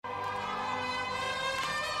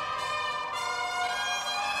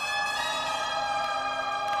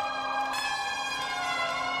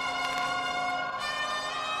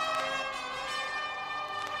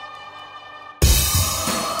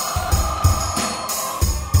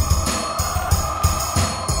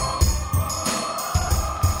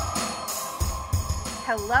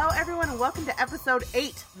Hello, everyone, and welcome to episode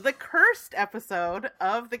 8, the cursed episode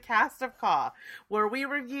of the Cast of Caw, where we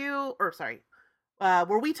where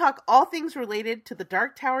we talk all things related to the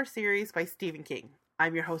Dark Tower series by Stephen King.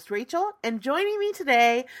 I'm your host, Rachel, and joining me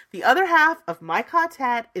today, the other half of my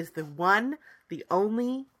quartet is the one, the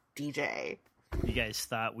only DJ. You guys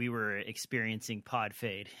thought we were experiencing pod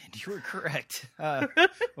fade, and you were correct.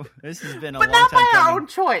 This has been a long time But not by coming. our own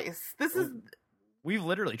choice. We've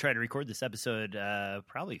literally tried to record this episode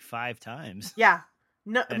probably 5 times. Yeah.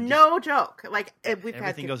 No joke. Like,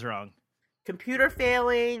 Everything goes wrong. Computer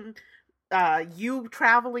failing, you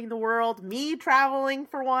traveling the world, me traveling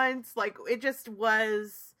for once. Like, it just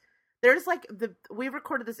was... There's like we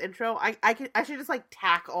recorded this intro. I should just like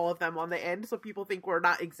tack all of them on the end so people think we're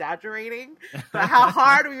not exaggerating. But how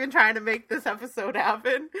hard we've been trying to make this episode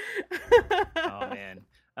happen. Oh man.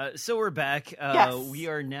 So we're back. Yes. We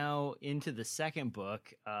are now into the second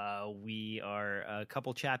book. We are a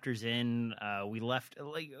couple chapters in. We left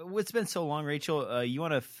it's been so long, Rachel. You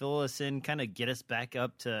want to fill us in, kind of get us back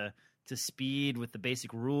up to speed with the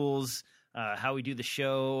basic rules. How we do the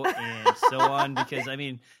show and so on, because I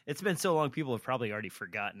mean it's been so long, people have probably already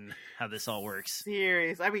forgotten how this all works.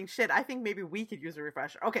 Serious. I mean, shit, I think maybe we could use a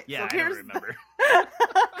refresher. Okay, Yeah, so I don't remember.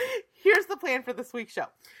 Here's the plan for this week's show.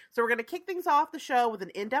 So we're going to kick things off the show with an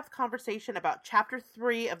in-depth conversation about Chapter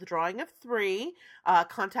 3 of The Drawing of Three,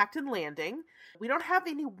 Contact and Landing. We don't have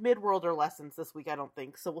any Midworlder lessons this week, I don't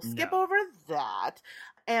think, so we'll skip over that.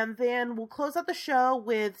 And then we'll close out the show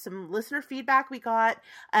with some listener feedback we got,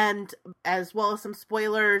 and as well as some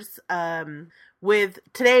spoilers.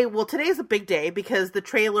 Today's a big day because the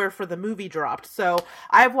trailer for the movie dropped. So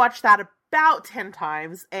I've watched that about 10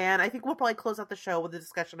 times, and I think we'll probably close out the show with a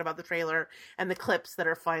discussion about the trailer and the clips that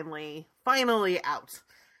are finally out.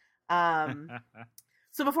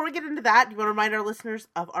 So before we get into that, do you want to remind our listeners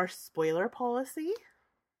of our spoiler policy?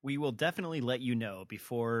 We will definitely let you know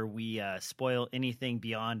before we spoil anything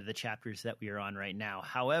beyond the chapters that we are on right now.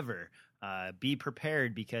 However, be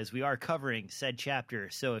prepared because we are covering said chapter.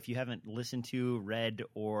 So if you haven't listened to, read,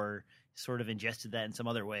 or sort of ingested that in some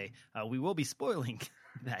other way, we will be spoiling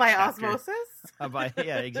that by chapter. osmosis.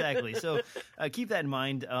 Yeah, exactly. So keep that in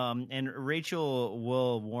mind. And Rachel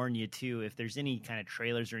will warn you too if there's any kind of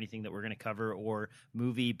trailers or anything that we're going to cover or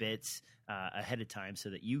movie bits ahead of time, so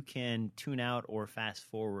that you can tune out or fast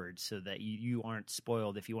forward, so that you aren't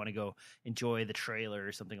spoiled if you want to go enjoy the trailer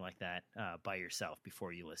or something like that by yourself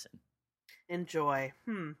before you listen. Enjoy.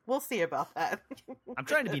 We'll see about that. I'm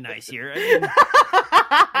trying to be nice here. I mean,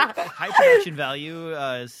 high production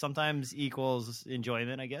value sometimes equals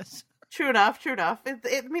enjoyment, I guess. True enough. I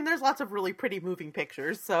mean, there's lots of really pretty moving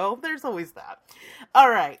pictures, so there's always that. All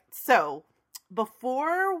right, so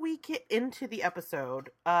before we get into the episode,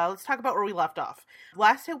 let's talk about where we left off.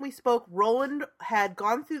 Last time we spoke, Roland had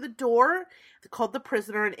gone through the door called the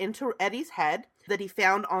prisoner and into Eddie's head that he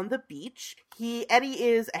found on the beach. Eddie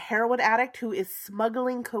is a heroin addict who is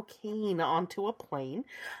smuggling cocaine onto a plane.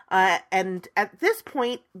 And at this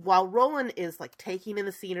point, while Roland is like taking in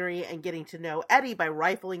the scenery and getting to know Eddie by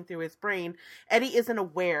rifling through his brain, Eddie isn't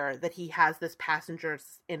aware that he has this passenger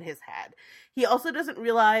in his head. He also doesn't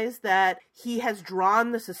realize that he has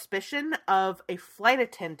drawn the suspicion of a flight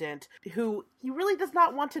attendant who he really does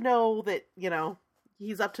not want to know that,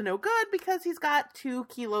 he's up to no good, because he's got 2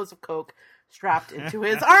 kilos of coke strapped into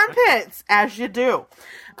his armpits, as you do.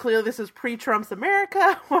 Clearly, this is pre-Trump's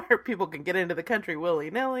America, where people can get into the country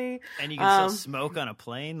willy-nilly. And you can still smoke on a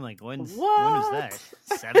plane? Like, when was that?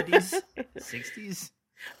 70s? 60s?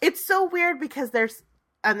 It's so weird because there's...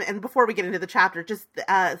 And before we get into the chapter, just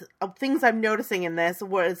things I'm noticing in this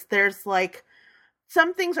was there's, like...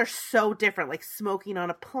 Some things are so different, like smoking on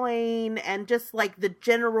a plane and just like the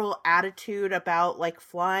general attitude about like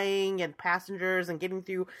flying and passengers and getting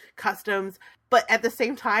through customs. But at the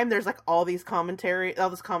same time, there's like all this commentary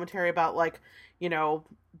about like, people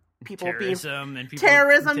terrorism and people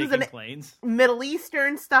taking planes, Middle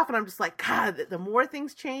Eastern stuff. And I'm just like, God, the more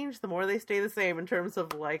things change, the more they stay the same in terms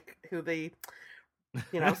of like who they,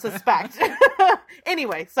 suspect.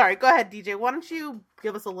 Anyway, sorry, go ahead, DJ. Why don't you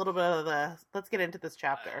give us a little bit of let's get into this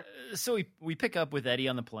chapter. So we pick up with Eddie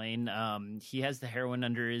on the plane. He has the heroin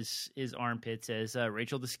under his armpits, as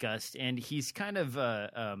Rachel discussed, and he's kind of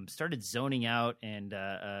started zoning out and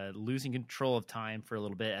losing control of time for a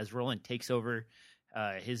little bit as Roland takes over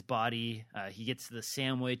his body. He gets the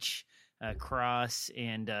sandwich cross,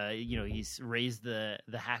 and he's raised the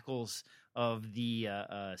hackles of the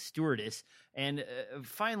stewardess. And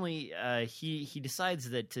finally, he decides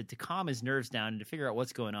that to calm his nerves down and to figure out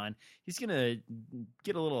what's going on, he's going to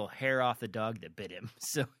get a little hair off the dog that bit him.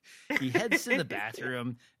 So he heads to the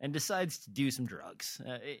bathroom and decides to do some drugs.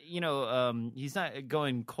 He's not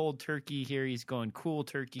going cold turkey here. He's going cool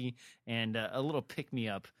turkey, and a little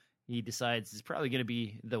pick-me-up he decides is probably going to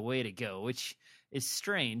be the way to go, which is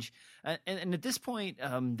strange. And at this point,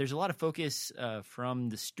 there's a lot of focus from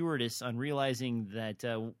the stewardess on realizing that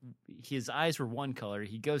his eyes were one color.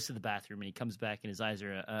 He goes to the bathroom and he comes back and his eyes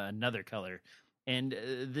are another color. And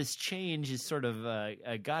this change is sort of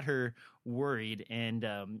got her worried. And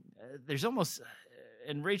there's almost...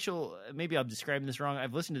 And Rachel, maybe I'm describing this wrong.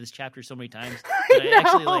 I've listened to this chapter so many times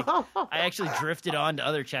that I actually drifted on to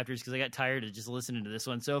other chapters because I got tired of just listening to this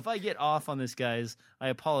one. So if I get off on this, guys, I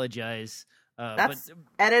apologize. That's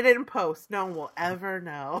edited in post. No one will ever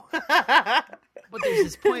know. But there's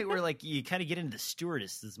this point where like you kind of get into the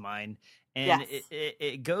stewardess's mind, and Yes.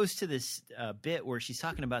 it goes to this bit where she's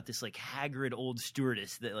talking about this like haggard old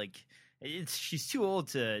stewardess that like. She's too old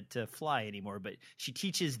to fly anymore, but she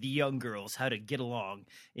teaches the young girls how to get along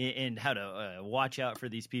and how to watch out for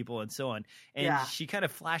these people and so on. And she kind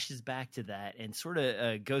of flashes back to that and sort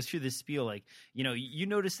of goes through this spiel like, you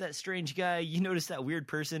notice that strange guy, you notice that weird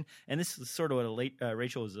person. And this is sort of what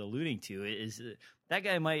Rachel was alluding to is that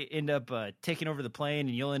guy might end up taking over the plane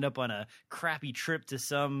and you'll end up on a crappy trip to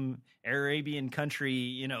some Arabian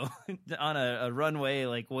country, on a runway,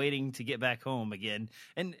 like waiting to get back home again.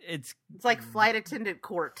 And it's like flight attendant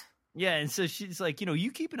court. Yeah. And so she's like,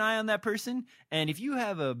 you keep an eye on that person. And if you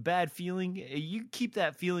have a bad feeling, you keep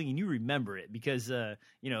that feeling and you remember it because,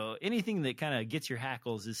 anything that kind of gets your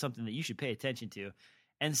hackles is something that you should pay attention to.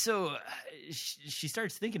 And so she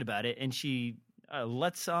starts thinking about it and she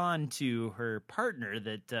lets on to her partner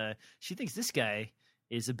that she thinks this guy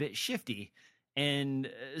is a bit shifty. And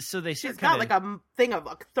so they start She's got like a thing of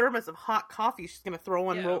a thermos of hot coffee she's going to throw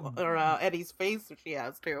on Eddie's face if she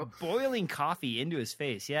has to. Boiling coffee into his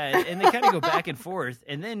face, yeah. And they kind of go back and forth.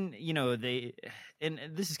 And then, and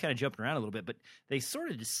this is kind of jumping around a little bit, but they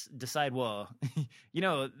sort of decide, well,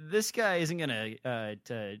 this guy isn't going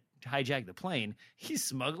to hijack the plane. He's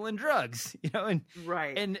smuggling drugs, and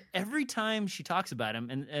right. And every time she talks about him,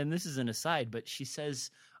 and this is an aside, but she says,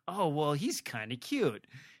 oh, well, he's kind of cute.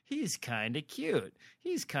 He's kind of cute.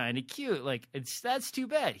 He's kind of cute. Like, that's too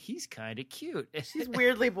bad. He's kind of cute. She's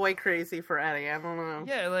weirdly boy crazy for Eddie. I don't know.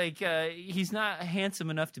 Yeah, like, he's not handsome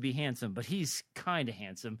enough to be handsome, but he's kind of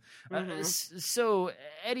handsome. Mm-hmm. So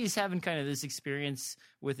Eddie's having kind of this experience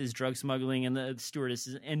with his drug smuggling and the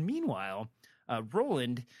stewardesses. And meanwhile,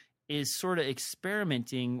 Roland is sort of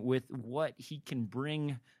experimenting with what he can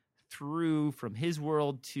bring through from his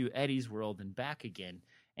world to Eddie's world and back again.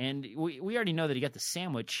 And we already know that he got the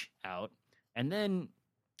sandwich out, and then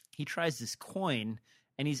he tries this coin,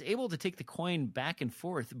 and he's able to take the coin back and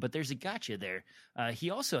forth, but there's a gotcha there. He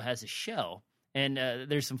also has a shell, and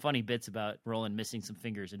there's some funny bits about Roland missing some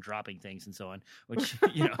fingers and dropping things and so on, which,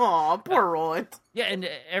 Aw, poor Roland. Yeah, and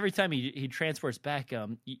every time he transports back,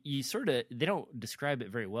 you sort of, they don't describe it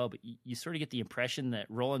very well, but you sort of get the impression that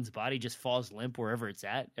Roland's body just falls limp wherever it's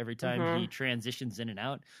at every time he transitions in and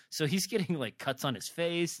out. So he's getting like cuts on his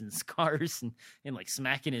face and scars and like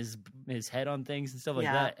smacking his head on things and stuff like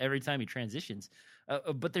that every time he transitions.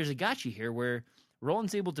 But there's a gotcha here where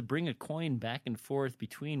Roland's able to bring a coin back and forth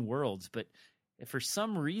between worlds, but for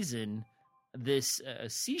some reason this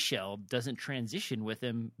seashell doesn't transition with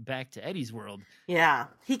him back to Eddie's world. Yeah,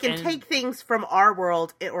 he can take things from our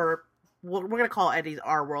world, or we're going to call Eddie's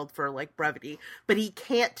our world for like brevity, but he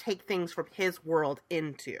can't take things from his world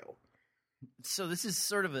into. So this is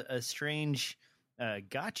sort of a strange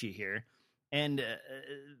gotcha here. And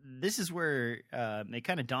this is where it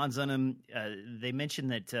kind of dawns on him. They mention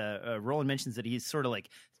that Roland mentions that he's sort of like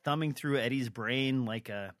thumbing through Eddie's brain like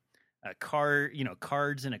a card,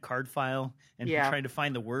 cards in a card file, and trying to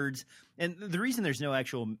find the words. And the reason there's no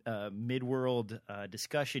actual mid-world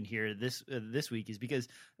discussion here this week is because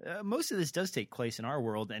most of this does take place in our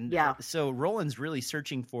world, and so Roland's really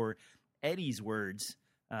searching for Eddie's words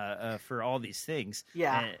for all these things.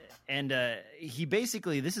 Yeah, and he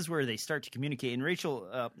basically, this is where they start to communicate. And Rachel,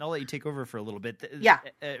 I'll let you take over for a little bit.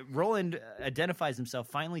 Roland identifies himself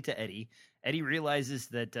finally to Eddie. Eddie realizes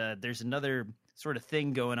that there's another sort of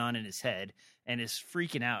thing going on in his head and is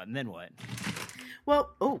freaking out. And then what?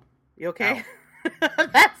 Well, you okay?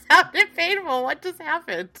 That sounded painful. What just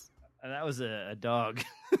happened? That was a dog.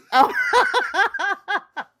 Oh,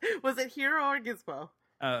 was it Hero or Gizmo?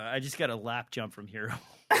 I just got a lap jump from Hero.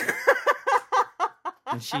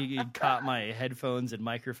 And she caught my headphones and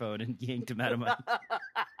microphone and yanked them out of my...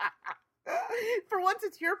 for once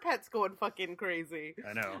it's your pets going fucking crazy.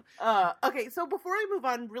 I know. Okay, so before I move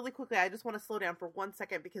on really quickly, I just want to slow down for 1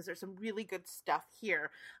 second because there's some really good stuff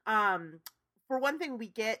here. For one thing,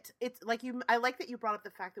 it's like I like that you brought up the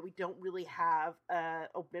fact that we don't really have a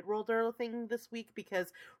mid-worlder thing this week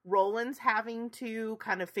because Roland's having to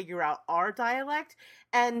kind of figure out our dialect.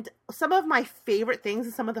 And some of my favorite things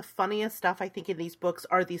and some of the funniest stuff I think in these books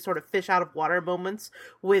are these sort of fish out of water moments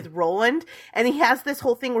with Roland. And he has this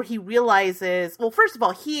whole thing where he realizes, well, first of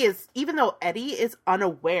all, even though Eddie is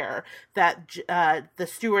unaware that the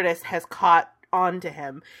stewardess has caught onto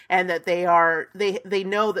him and that they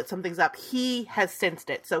know that something's up, he has sensed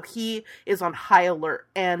it, so he is on high alert.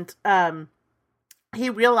 And he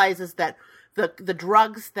realizes that the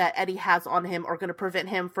drugs that Eddie has on him are going to prevent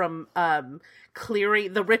him from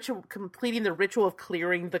completing the ritual of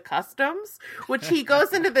clearing the customs, which he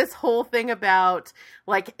goes into this whole thing about,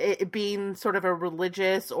 like, it being sort of a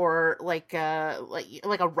religious or like a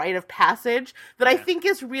rite of passage that I think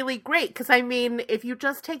is really great. Because I mean, if you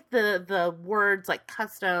just take the words like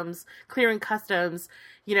customs, clearing customs,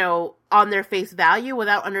 you know, on their face value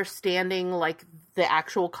without understanding like the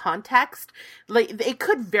actual context, like it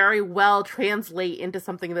could very well translate into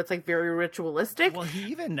something that's like very ritualistic. Well,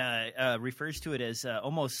 he even refers to it as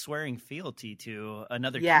almost swearing fealty to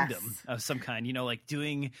another kingdom of some kind, you know, like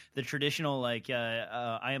doing the traditional, like,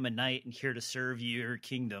 I am a knight and here to serve your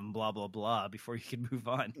kingdom, blah, blah, blah, before you can move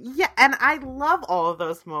on. Yeah, and I love all of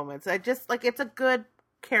those moments. I just, like, it's a good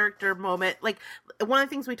character moment. Like, one of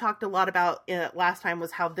the things we talked a lot about last time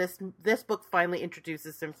was how this book finally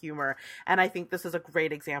introduces some humor, and I think this is a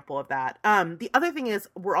great example of that. The other thing is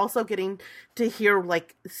we're also getting to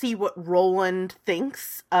see what Roland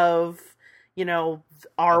thinks of, you know,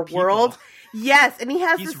 our world. Yes, and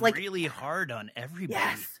he's this like really hard on everybody.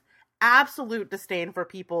 Yes. Absolute disdain for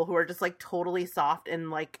people who are just like totally soft and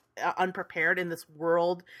like unprepared in this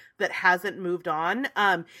world that hasn't moved on.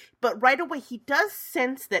 But right away he does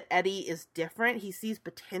sense that Eddie is different. He sees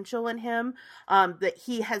potential in him, that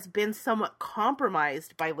he has been somewhat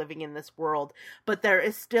compromised by living in this world, but there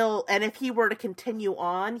is still, and if he were to continue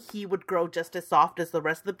on, he would grow just as soft as the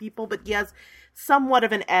rest of the people, but he has somewhat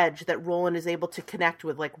of an edge that Roland is able to connect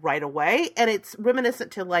with like right away. And it's reminiscent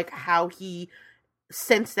to like how he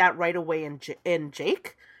sensed that right away in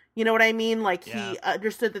Jake. You know what I mean? Like, he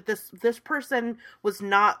understood that this person was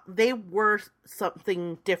not, they were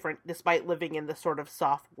something different despite living in this sort of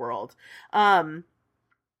soft world. Let's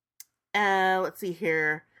see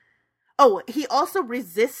here. Oh, he also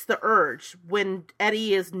resists the urge when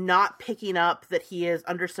Eddie is not picking up that he is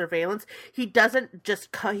under surveillance. He doesn't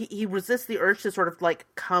just he resists the urge to sort of like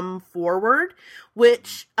come forward,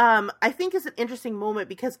 which I think is an interesting moment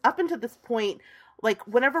because up until this point, like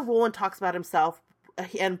whenever Roland talks about himself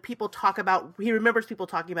and he remembers people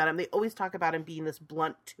talking about him, they always talk about him being this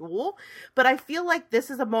blunt tool. But I feel like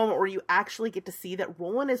this is a moment where you actually get to see that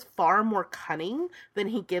Roland is far more cunning than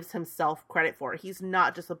he gives himself credit for. He's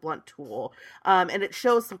not just a blunt tool. And it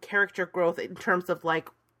shows some character growth in terms of like,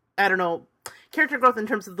 I don't know, character growth in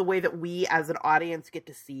terms of the way that we as an audience get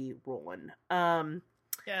to see Roland.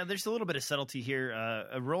 Yeah, there's a little bit of subtlety here.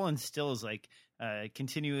 Roland still is like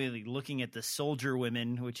continually looking at the soldier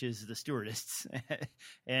women, which is the stewardess,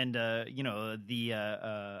 and you know,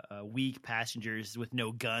 the weak passengers with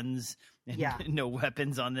no guns and no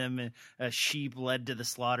weapons on them, and sheep led to the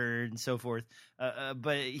slaughter and so forth.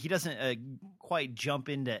 But he doesn't quite jump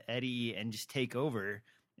into Eddie and just take over.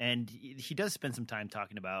 And he does spend some time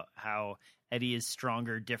talking about how Eddie is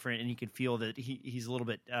stronger, different, and you can feel that he's a little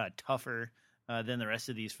bit tougher than the rest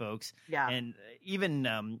of these folks. Yeah. And even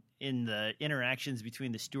in the interactions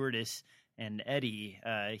between the stewardess and Eddie,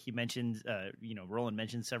 he mentions, Roland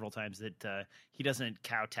mentions several times that he doesn't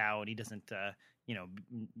kowtow and he doesn't,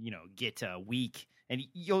 get weak. And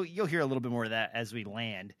you'll hear a little bit more of that as we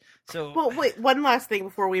land. So, well, wait, one last thing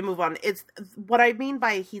before we move on. It's what I mean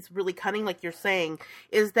by he's really cunning, like you're saying,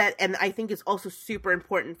 is that, and I think is also super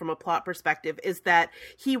important from a plot perspective, is that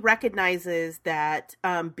he recognizes that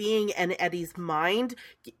being in Eddie's mind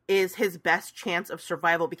is his best chance of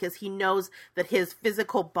survival because he knows that his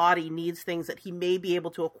physical body needs things that he may be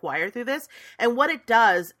able to acquire through this. And what it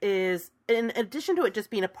does is, in addition to it just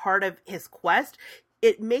being a part of his quest,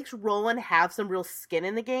 it makes Roland have some real skin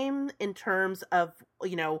in the game in terms of,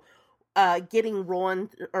 you know, getting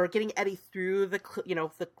Roland or getting Eddie through the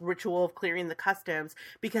ritual of clearing the customs,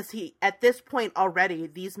 because he, at this point already,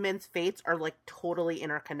 these men's fates are like totally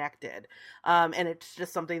interconnected. And it's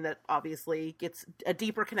just something that obviously gets a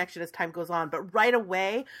deeper connection as time goes on. But right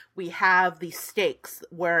away we have these stakes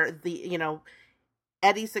where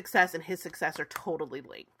Eddie's success and his success are totally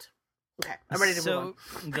linked. Okay, I'm ready to move on.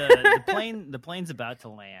 So the plane's about to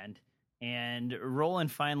land, and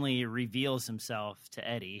Roland finally reveals himself to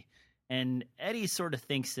Eddie, and Eddie sort of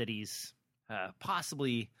thinks that he's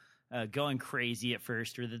possibly going crazy at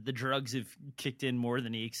first, or that the drugs have kicked in more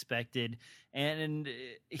than he expected, and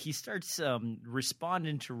he starts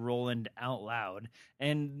responding to Roland out loud.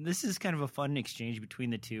 And this is kind of a fun exchange between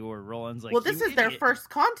the two, where Roland's like, well, this is their first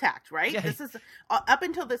contact, right? Yeah. This is up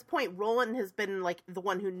until this point, Roland has been like the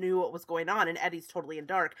one who knew what was going on, and Eddie's totally in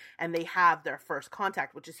dark, and they have their first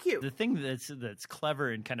contact, which is huge. The thing that's clever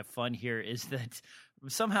and kind of fun here is that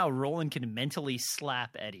somehow Roland can mentally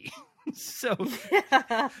slap Eddie. So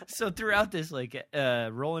throughout this, like,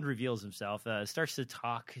 Roland reveals himself, starts to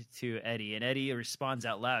talk to Eddie, and Eddie responds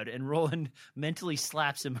out loud, and Roland mentally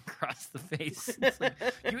slaps him across the face. It's like,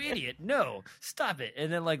 you idiot, no, stop it.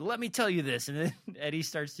 And then, like, let me tell you this. And then Eddie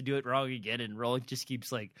starts to do it wrong again, and Roland just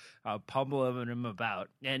keeps, like, pummeling him about.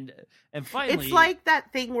 And finally... It's like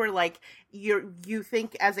that thing where, like, you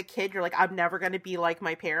think as a kid, you're like, I'm never going to be like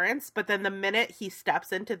my parents. But then the minute he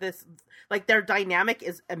steps into this, like, their dynamic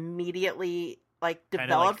is immediately, like, developed.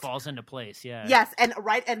 Kind of, like, falls into place, yeah. Yes,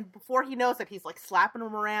 and before he knows it, he's, like, slapping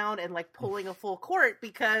him around and, like, pulling a full court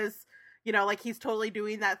because, you know, like, he's totally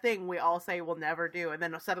doing that thing we all say we'll never do. And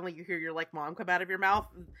then suddenly you hear your, like, mom come out of your mouth.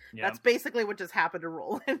 Yeah. That's basically what just happened to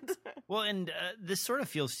Roland. Well, and this sort of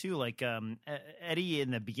feels, too, like Eddie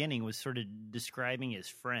in the beginning was sort of describing his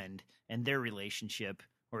friend and their relationship,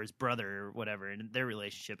 or his brother or whatever, and their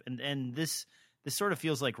relationship. And this sort of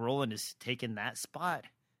feels like Roland has taken that spot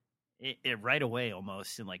right away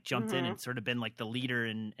almost, and, like, jumped in and sort of been, like, the leader,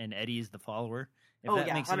 and Eddie's the follower. If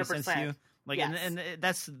that makes any sense to you. Like, yes. and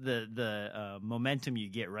that's the momentum you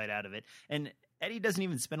get right out of it. And Eddie doesn't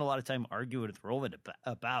even spend a lot of time arguing with Roland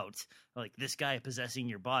about like, this guy possessing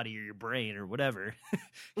your body or your brain or whatever.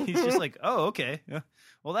 He's just like, oh, okay,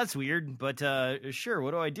 well, that's weird, but sure,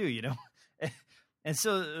 what do I do? You know. And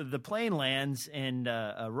so the plane lands, and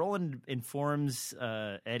Roland informs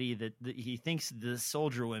Eddie that he thinks the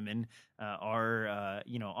soldier women are,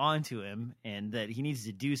 onto him, and that he needs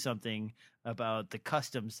to do something about the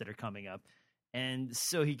customs that are coming up. And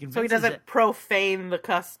so he convinces... So he doesn't profane the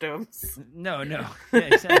customs. No. Yeah,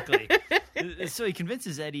 exactly. So he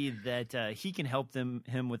convinces Eddie that he can help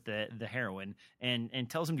him with the heroin, and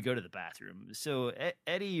tells him to go to the bathroom. So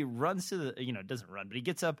Eddie runs to the... doesn't run, but he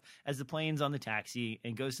gets up as the plane's on the taxi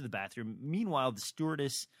and goes to the bathroom. Meanwhile, the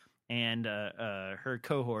stewardess and her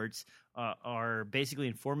cohorts are basically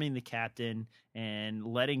informing the captain and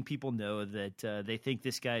letting people know that they think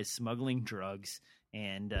this guy is smuggling drugs,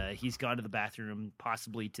 and he's gone to the bathroom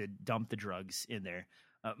possibly to dump the drugs in there.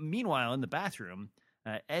 Meanwhile, in the bathroom,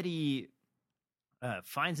 Eddie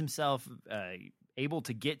finds himself able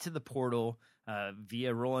to get to the portal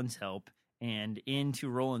via Roland's help and into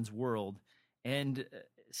Roland's world, and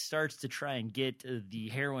starts to try and get the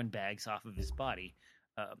heroin bags off of his body.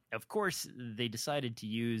 Of course, they decided to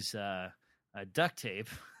use duct tape,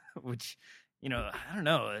 which... I don't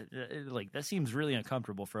know. Like, that seems really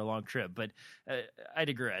uncomfortable for a long trip, but I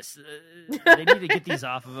digress. They need to get these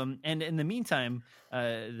off of them. And in the meantime,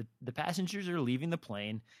 the passengers are leaving the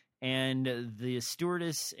plane, and the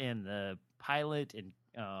stewardess and the pilot and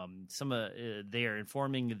they are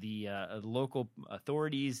informing the local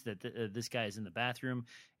authorities that this guy is in the bathroom,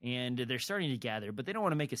 and they're starting to gather, but they don't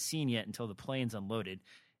want to make a scene yet until the plane's unloaded.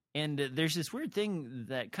 And there's this weird thing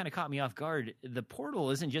that kind of caught me off guard. The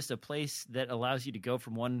portal isn't just a place that allows you to go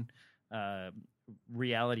from one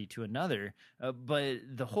reality to another, but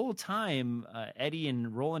the whole time Eddie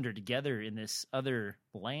and Roland are together in this other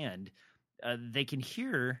land, they can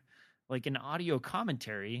hear, like, an audio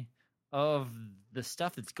commentary of the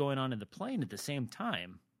stuff that's going on in the plane at the same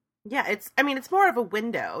time. Yeah, it's more of a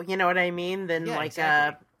window, you know what I mean, than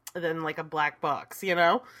exactly. Than like a black box, you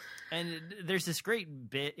know? And there's this great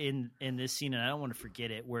bit in this scene, and I don't want to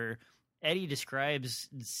forget it, where Eddie describes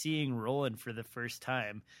seeing Roland for the first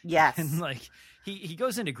time. Yes. And, like, he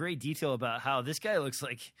goes into great detail about how this guy looks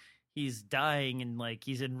like he's dying, and, like,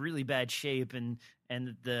 he's in really bad shape, and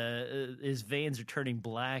his veins are turning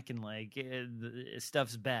black, and, like,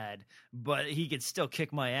 stuff's bad, but he could still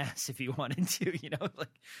kick my ass if he wanted to,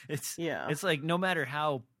 like, it's like, no matter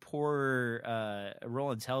how poor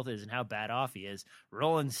Roland's health is and how bad off he is,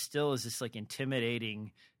 Roland still is this, like,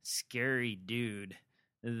 intimidating, scary dude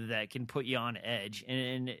that can put you on edge,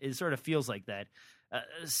 and it sort of feels like that.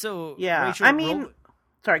 So yeah, Rachel,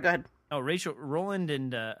 sorry, go ahead. Oh, Rachel, Roland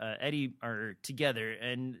and Eddie are together,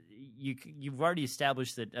 and you've already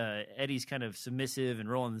established that Eddie's kind of submissive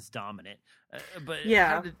and Roland's dominant. But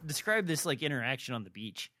yeah, how to describe this, like, interaction on the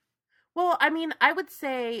beach? Well, I mean, I would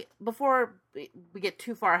say before we get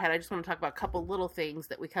too far ahead, I just want to talk about a couple little things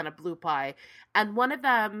that we kind of blew by. And one of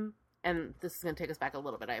them, and this is going to take us back a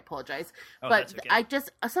little bit, I apologize. Oh, But that's okay. I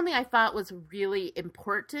just, something I thought was really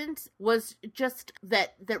important was just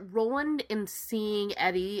that Roland, in seeing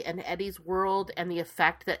Eddie and Eddie's world and the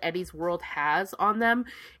effect that Eddie's world has on them,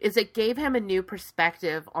 is it gave him a new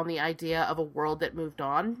perspective on the idea of a world that moved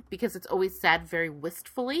on, because it's always said very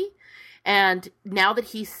wistfully. And now that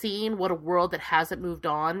he's seen what a world that hasn't moved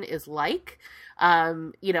on is like,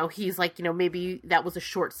 he's like, maybe that was a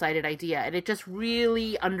short-sighted idea. And it just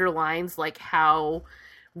really underlines like how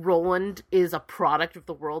Roland is a product of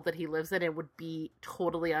the world that he lives in and would be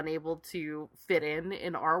totally unable to fit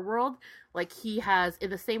in our world. Like, he has,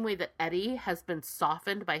 in the same way that Eddie has been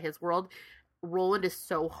softened by his world, Roland is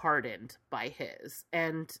so hardened by his,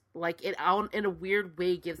 and like it out in a weird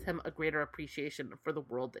way gives him a greater appreciation for the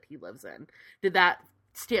world that he lives in. Did that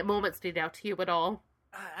moment stand out to you at all?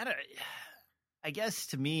 I don't. I guess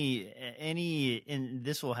to me, and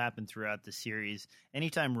this will happen throughout the series.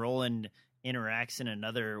 Anytime Roland interacts in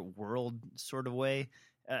another world sort of way,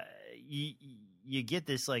 you get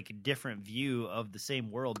this like different view of the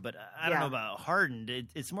same world. But I don't know about hardened.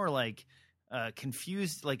 It's more like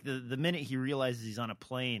confused. Like the minute he realizes he's on a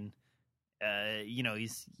plane,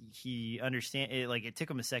 he understand it. Like, it took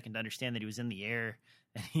him a second to understand that he was in the air,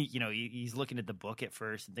 and he's looking at the book at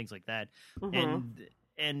first and things like that. Mm-hmm.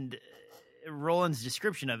 And Roland's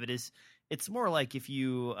description of it is, it's more like if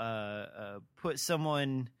you put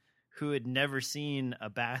someone who had never seen a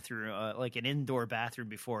bathroom, like an indoor bathroom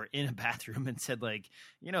before, in a bathroom, and said, like,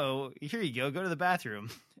 here you go to the bathroom.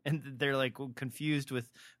 And they're like confused with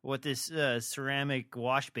what this ceramic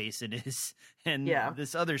wash basin is, and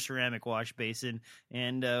this other ceramic wash basin,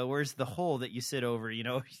 and where's the hole that you sit over?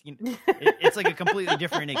 It's like a completely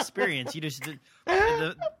different experience. You just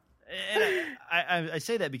I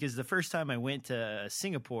say that because the first time I went to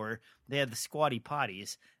Singapore, they had the squatty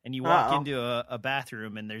potties, and you walk into a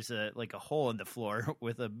bathroom, and there's a hole in the floor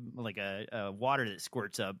with a water that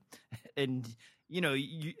squirts up, and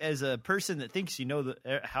you, as a person that thinks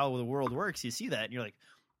how the world works, you see that and you're like,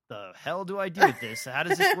 the hell do I do with this? How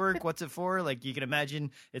does this work? What's it for? Like, you can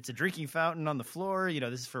imagine it's a drinking fountain on the floor.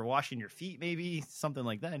 This is for washing your feet, maybe something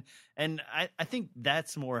like that. And I think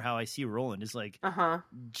that's more how I see Roland, is like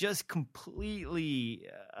just completely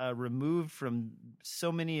removed from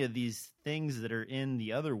so many of these things that are in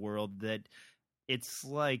the other world, that it's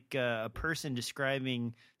like a person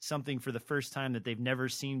describing something for the first time that they've never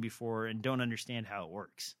seen before and don't understand how it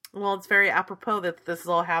works. Well, it's very apropos that this is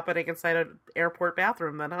all happening inside an airport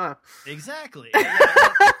bathroom then, huh? Exactly.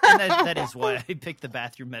 And that is why I picked the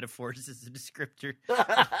bathroom metaphors as a descriptor.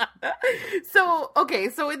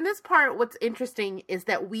 So in this part, what's interesting is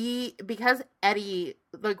that because Eddie,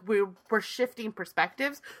 like, we're shifting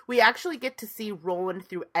perspectives, we actually get to see Roland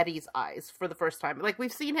through Eddie's eyes for the first time. Like,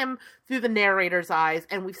 we've seen him through the narrator's eyes,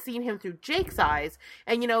 and we've seen him through Jake's eyes,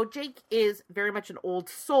 and Jake is very much an old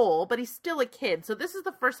soul, but he's still a kid. So this is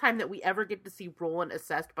the first time that we ever get to see Roland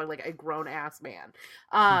assessed by like a grown ass man,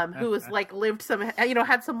 who has like lived some,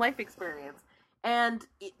 had some life experience. And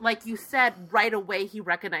like you said, right away he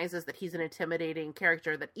recognizes that he's an intimidating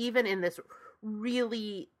character, that even in this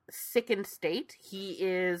really sickened state, he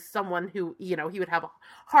is someone who, he would have a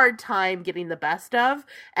hard time getting the best of.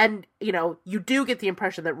 And, you do get the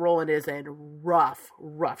impression that Roland is in rough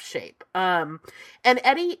shape. And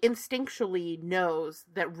Eddie instinctually knows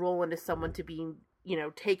that Roland is someone to be,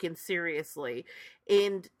 taken seriously.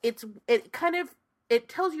 And it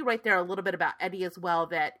tells you right there a little bit about Eddie as well,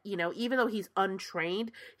 that, even though he's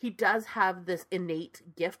untrained, he does have this innate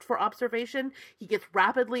gift for observation. He gets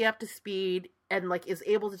rapidly up to speed and like is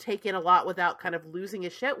able to take in a lot without kind of losing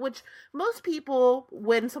his shit, which most people,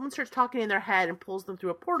 when someone starts talking in their head and pulls them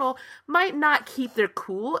through a portal, might not keep their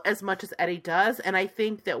cool as much as Eddie does. And I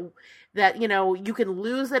think that you can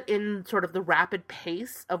lose it in sort of the rapid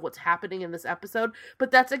pace of what's happening in this episode,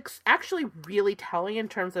 but that's actually really telling in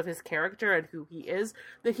terms of his character and who he is,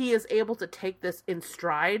 that he is able to take this in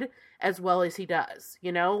stride as well as he does.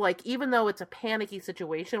 Like, even though it's a panicky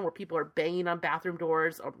situation where people are banging on bathroom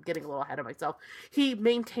doors, or I'm getting a little ahead of myself, he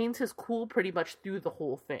maintains his cool pretty much through the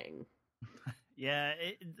whole thing. Yeah,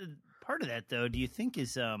 part of that though, do you think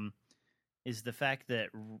is the fact that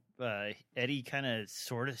Eddie kind of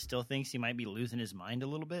sort of still thinks he might be losing his mind a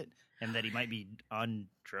little bit, and that he might be on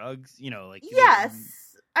drugs?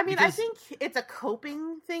 Yes. I mean, I think it's a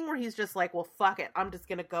coping thing where he's just like, well, fuck it, I'm just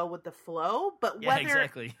gonna go with the flow. But yeah,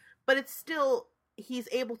 exactly. But it's still, he's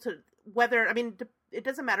able to, it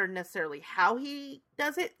doesn't matter necessarily how he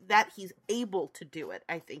does it, that he's able to do it,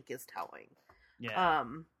 I think is telling. Yeah.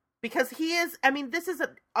 because he is, I mean, this is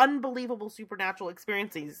an unbelievable supernatural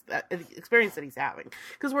experience that he's having,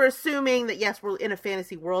 because we're assuming that, yes, we're in a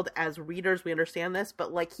fantasy world as readers, we understand this,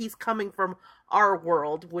 but like he's coming from our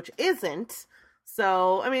world, which isn't.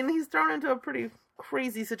 So I mean, he's thrown into a pretty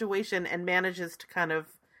crazy situation and manages to kind of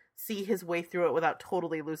see his way through it without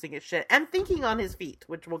totally losing his shit and thinking on his feet,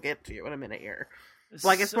 which we'll get to in a minute here.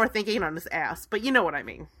 Well, I guess more thinking on his ass, but you know what I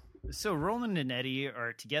mean. So Roland and Eddie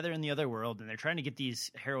are together in the other world, and they're trying to get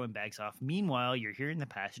these heroin bags off. Meanwhile, you're hearing the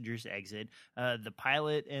passengers exit. The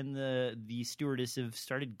pilot and the stewardess have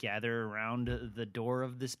started gather around the door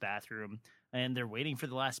of this bathroom, and they're waiting for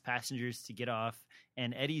the last passengers to get off.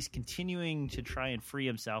 And Eddie's continuing to try and free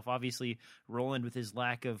himself. Obviously, Roland, with his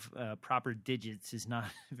lack of proper digits, is not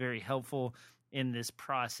very helpful in this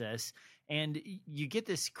process. And you get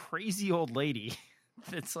this crazy old lady.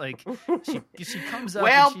 It's like she comes up.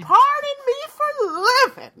 Well, pardon me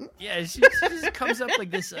for living. Yeah, she just comes up like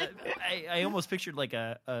this. I almost pictured like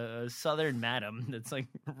a Southern madam that's like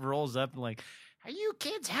rolls up and like, "Are you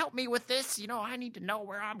kids help me with this? You know, I need to know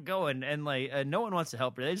where I'm going." And like, no one wants to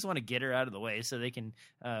help her. They just want to get her out of the way so they can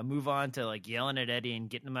move on to like yelling at Eddie and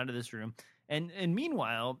getting him out of this room. And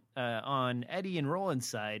meanwhile, on Eddie and Roland's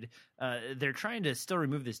side, they're trying to still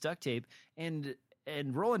remove this duct tape, and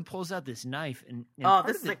Roland pulls out this knife. And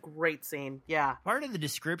this is a great scene. Yeah. Part of the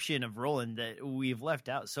description of Roland that we've left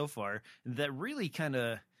out so far that really kind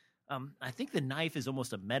of, I think the knife is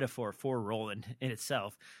almost a metaphor for Roland in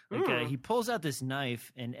itself. Like he pulls out this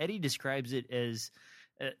knife, and Eddie describes it as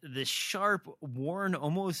this sharp, worn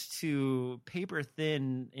almost to paper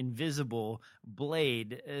thin, invisible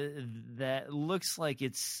blade that looks like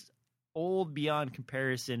it's old beyond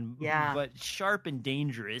comparison, but sharp and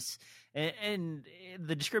dangerous. And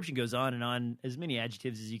the description goes on and on, as many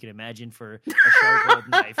adjectives as you can imagine for a sharp old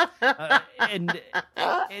knife. And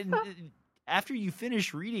after you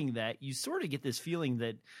finish reading that, you sort of get this feeling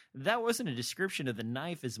that that wasn't a description of the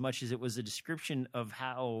knife as much as it was a description of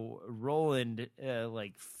how Roland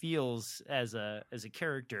like feels as a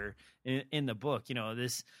character in the book. You know,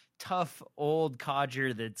 this tough old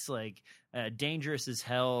codger that's like dangerous as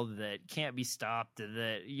hell, that can't be stopped,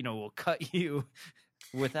 that, you know, will cut you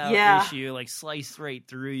without issue, like slice right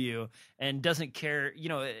through you, and doesn't care. You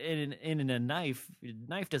know, in a knife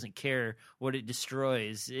doesn't care what it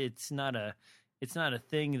destroys. It's not a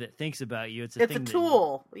thing that thinks about you. It's a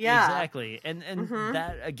tool. Yeah, exactly. And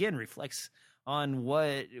that again reflects on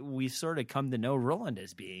what we've sort of come to know Roland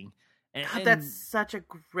as being. God, that's such a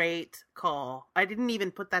great call. I didn't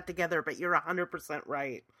even put that together, but you're 100%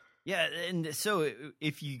 right. Yeah, and so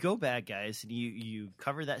if you go back, guys, and you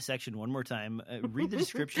cover that section one more time, read the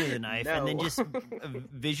description of the knife, and then just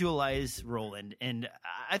visualize Roland. And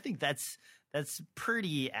I think that's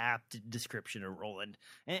pretty apt description of Roland.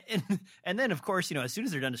 And then, of course, you know, as soon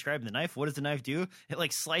as they're done describing the knife, what does the knife do? It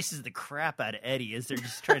like slices the crap out of Eddie as they're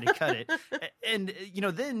just trying to cut it. And, you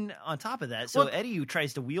know, then on top of that, so Eddie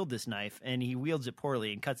tries to wield this knife, and he wields it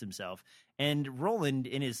poorly and cuts himself. And Roland,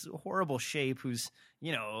 in his horrible shape, who's,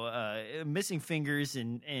 you know, missing fingers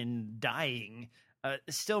and dying,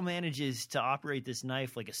 still manages to operate this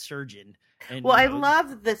knife like a surgeon. And, I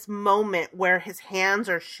love this moment where his hands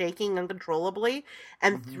are shaking uncontrollably,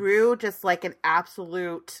 and through just like an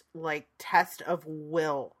absolute like test of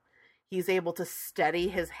will, he's able to steady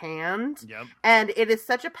his hand. Yep. And it is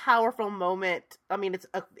such a powerful moment. I mean,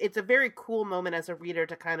 it's a very cool moment as a reader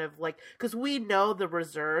to kind of like, because we know the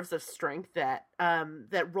reserves of strength that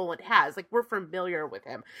Roland has. Like, we're familiar with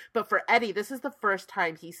him. But for Eddie, this is the first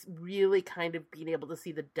time he's really kind of been able to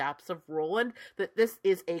see the depths of Roland, that this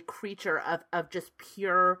is a creature of just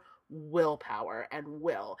pure willpower and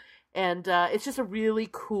will. And it's just a really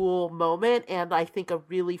cool moment, and I think a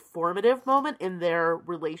really formative moment in their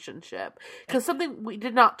relationship. Because something we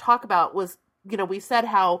did not talk about was, you know, we said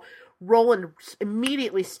how Roland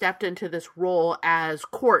immediately stepped into this role as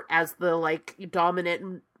court, as the like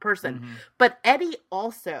dominant person. But Eddie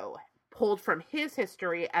also pulled from his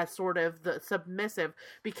history as sort of the submissive,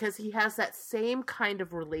 because he has that same kind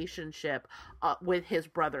of relationship with his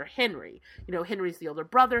brother Henry. You know, Henry's the older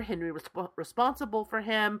brother. Henry was responsible for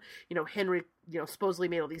him. You know, Henry, you know, supposedly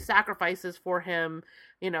made all these sacrifices for him,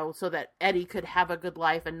 you know, so that Eddie could have a good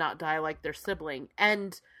life and not die like their sibling.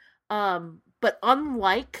 And but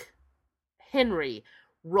unlike Henry,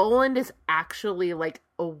 Roland is actually like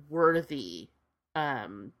a worthy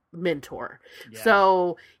mentor. Yeah.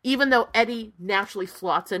 So even though Eddie naturally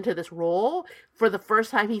slots into this role, for the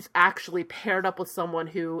first time he's actually paired up with someone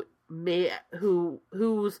whose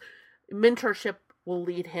mentorship will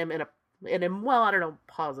lead him in a well, I don't know,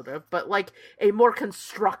 positive, but like a more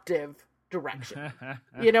constructive direction.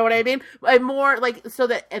 You know what I mean? And more like so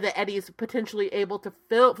that Eddie's potentially able to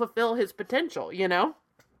fulfill his potential, you know?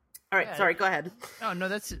 All right, sorry, go ahead. Oh, no,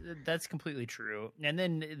 that's completely true. And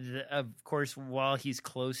then, of course, while he's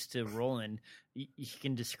close to Roland, he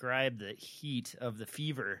can describe the heat of the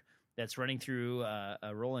fever that's running through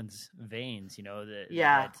Roland's veins, you know?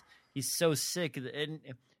 That he's so sick. And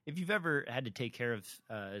if you've ever had to take care of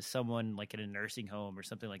someone like in a nursing home or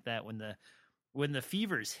something like that, when the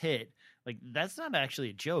fevers hit, like that's not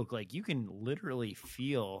actually a joke. Like you can literally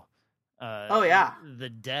feel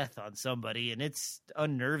the death on somebody, and it's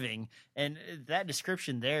unnerving. And that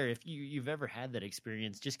description there, if you've ever had that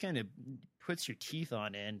experience, just kind of puts your teeth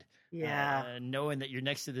on end. Knowing that you're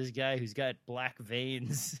next to this guy who's got black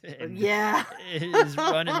veins and is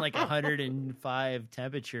running like 105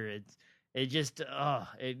 temperature. It just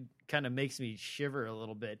it kind of makes me shiver a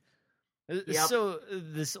little bit. Yep. So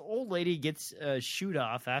this old lady gets shoot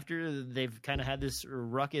off after they've kind of had this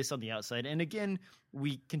ruckus on the outside. And again,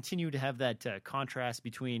 we continue to have that contrast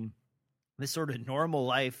between this sort of normal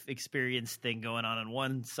life experience thing going on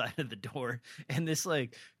one side of the door and this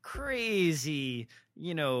like crazy,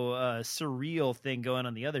 surreal thing going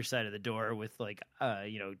on the other side of the door with like,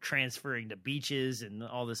 transferring to beaches and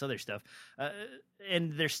all this other stuff.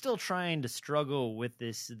 And they're still trying to struggle with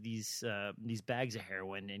these bags of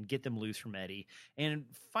heroin and get them loose from Eddie. And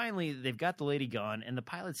finally they've got the lady gone and the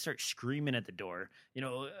pilots start screaming at the door,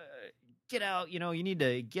 get out, you need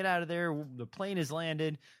to get out of there. The plane has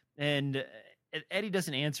landed. And Eddie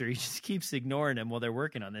doesn't answer. He just keeps ignoring him while they're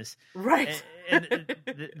working on this. Right. And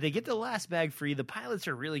they get the last bag free. The pilots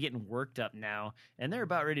are really getting worked up now, and they're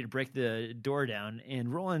about ready to break the door down.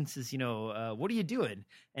 And Roland says, what are you doing?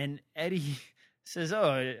 And Eddie says,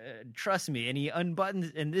 trust me. And he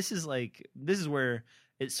unbuttons. And this is where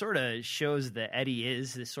it sort of shows that Eddie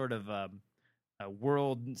is this sort of a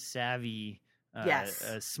world savvy,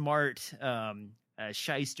 smart,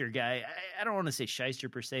 shyster guy. I don't want to say shyster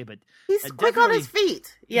per se, but he's quick on his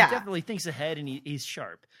feet. Yeah, he definitely thinks ahead, and he's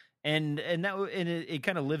sharp. And it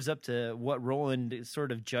kind of lives up to what Roland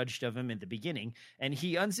sort of judged of him at the beginning. And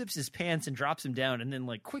he unzips his pants and drops him down, and then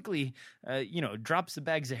like quickly, drops the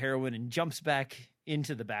bags of heroin and jumps back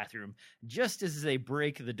into the bathroom just as they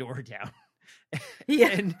break the door down. Yeah,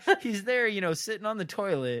 and he's there, sitting on the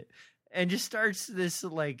toilet. And just starts this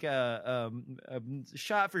like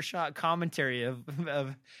shot for shot commentary of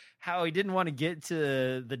how he didn't want to get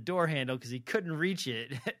to the door handle because he couldn't reach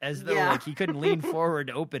it, as though like he couldn't lean forward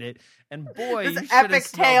to open it. And boy, this epic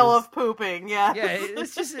tale of pooping. Yeah,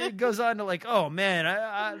 it goes on to like, oh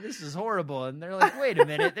man, this is horrible. And they're like, wait a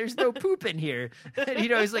minute, there's no poop in here. And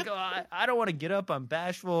he's like, I don't want to get up. I'm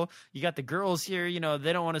bashful. You got the girls here.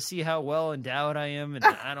 They don't want to see how well endowed I am, and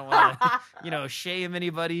I don't want to, shame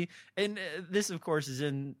anybody. And this, of course, is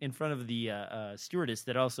in front of the stewardess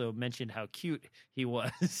that also mentioned how cute he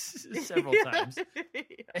was several times.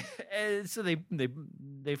 And so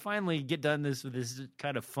they finally get done with this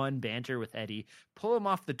kind of fun banter with Eddie, pull him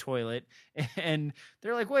off the toilet, and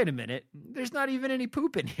they're like, wait a minute, there's not even any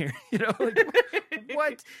poop in here.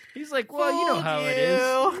 What? He's like, well, you know how it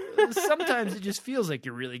is. Sometimes it just feels like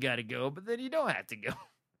you really got to go, but then you don't have to go.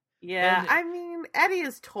 Yeah, I mean, Eddie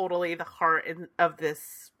is totally the heart of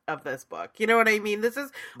this book. You know what I mean? This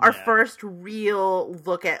is our first real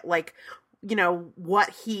look at what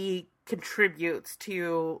he contributes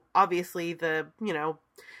to, obviously the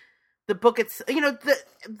book. It's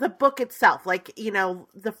the book itself.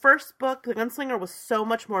 The first book, The Gunslinger, was so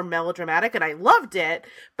much more melodramatic, and I loved it.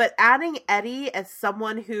 But adding Eddie as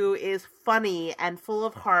someone who is funny and full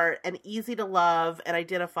of heart and easy to love and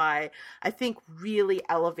identify, I think really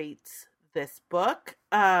elevates this book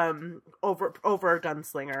over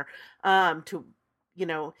Gunslinger.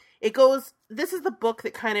 This is the book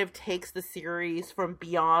that kind of takes the series from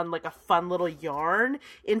beyond like a fun little yarn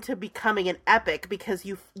into becoming an epic, because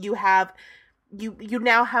you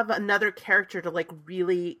now have another character to like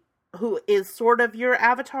really, who is sort of your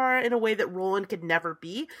Avatar in a way that Roland could never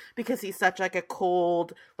be, because he's such like a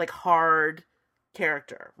cold, like hard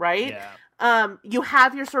character, right? Yeah. You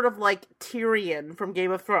have your sort of like Tyrion from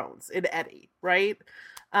Game of Thrones in Eddie, right?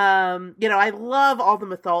 I love all the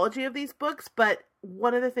mythology of these books, but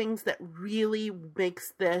one of the things that really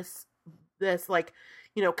makes this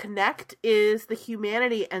connect is the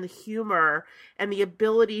humanity and the humor and the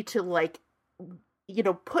ability to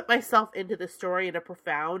put myself into the story in a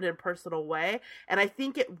profound and personal way. And I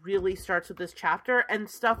think it really starts with this chapter and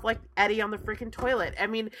stuff like Eddie on the freaking toilet. I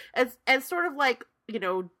mean, as sort of like,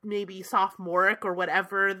 maybe sophomoric or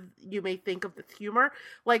whatever you may think of the humor,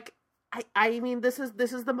 like, I mean, this is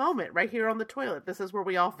the moment right here on the toilet. This is where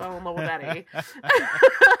we all fell in love with Eddie.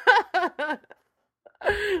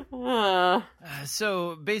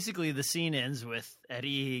 So basically, the scene ends with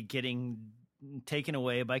Eddie getting taken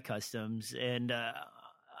away by customs, and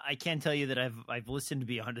I can tell you that I've listened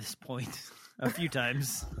beyond this point a few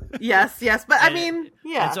times. Yes, but I mean,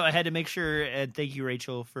 yeah. And so I had to make sure, and thank you,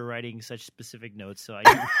 Rachel, for writing such specific notes. So I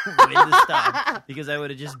knew when to stop, because I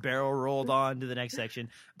would have just barrel rolled on to the next section.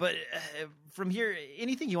 But from here,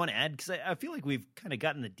 anything you want to add? Because I feel like we've kind of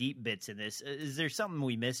gotten the deep bits in this. Is there something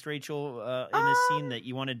we missed, Rachel, in this scene that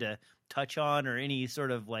you wanted to touch on, or any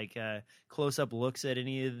sort of like close-up looks at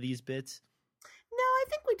any of these bits? No, I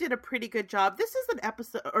think we did a pretty good job. This is an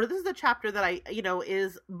episode, or this is a chapter that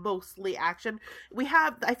is mostly action. We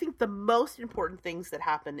have, I think, the most important things that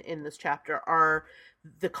happen in this chapter are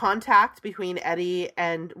the contact between Eddie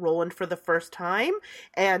and Roland for the first time,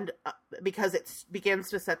 and because it begins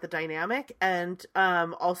to set the dynamic, and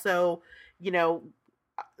also,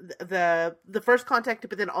 the first contact,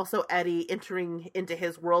 but then also Eddie entering into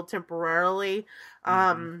his world temporarily,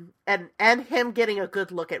 and him getting a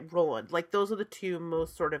good look at Roland. Like, those are the two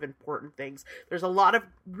most sort of important things. There's a lot of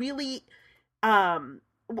really,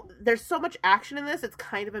 there's so much action in this. It's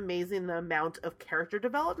kind of amazing the amount of character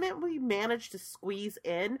development we managed to squeeze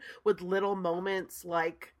in with little moments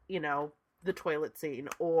like, the toilet scene,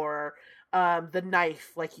 or the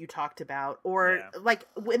knife, like you talked about, or like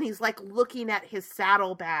when he's like looking at his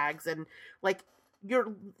saddlebags, and like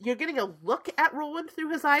you're getting a look at Roland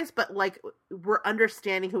through his eyes, but like we're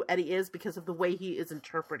understanding who Eddie is because of the way he is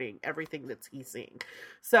interpreting everything that he's seeing.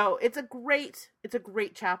 So it's a great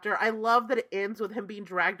chapter. I love that it ends with him being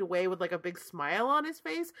dragged away with like a big smile on his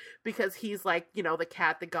face, because he's like, the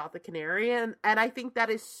cat that got the canary, and I think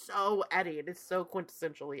that is so Eddie. It is so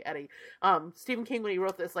quintessentially Eddie. Stephen King, when he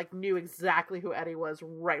wrote this, like knew exactly who Eddie was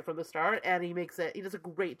right from the start, and he does a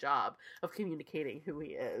great job of communicating who he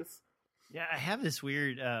is. Yeah, I have this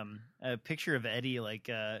weird picture of Eddie, like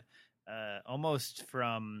almost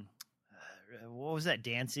from what was that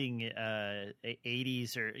dancing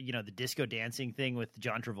 80s, or the disco dancing thing with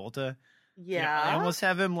John Travolta. Yeah, I almost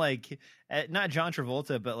have him like not John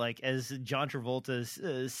Travolta, but like as John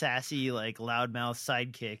Travolta's sassy, like loudmouth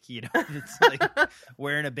sidekick. It's like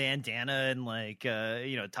wearing a bandana and like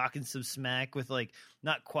talking some smack with like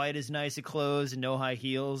not quite as nice of clothes and no high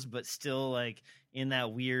heels, but still like in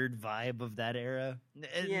that weird vibe of that era.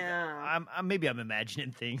 And maybe I'm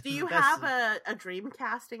imagining things. Do you have a dream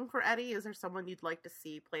casting for Eddie? Is there someone you'd like to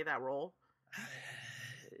see play that role?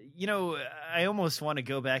 I almost want to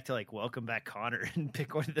go back to like Welcome Back, Connor, and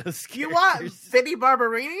pick one of those characters. You want Vinnie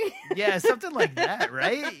Barbarini? Yeah, something like that,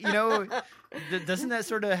 right? Doesn't that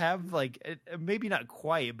sort of have like, maybe not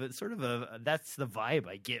quite, but sort of that's the vibe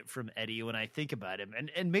I get from Eddie when I think about him.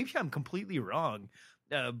 And maybe I'm completely wrong.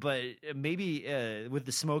 But maybe with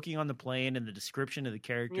the smoking on the plane and the description of the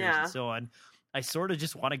characters and so on, I sort of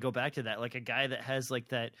just want to go back to that, like a guy that has like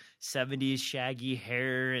that 70s shaggy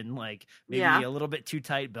hair and like maybe a little bit too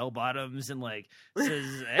tight bell bottoms, and like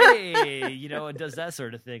says, hey, and does that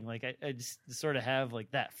sort of thing. Like I just sort of have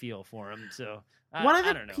like that feel for him. So I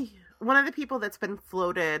don't know. One of the people that's been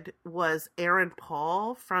floated was Aaron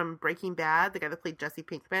Paul from Breaking Bad, the guy that played Jesse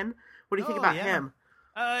Pinkman. What do you think about him?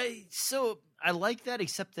 So I like that,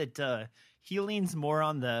 except that he leans more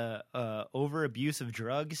on the over abuse of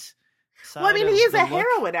drugs side. Well, I mean, he's a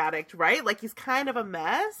heroin addict, right? Like, he's kind of a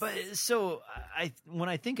mess. But so when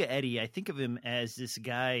I think of Eddie, I think of him as this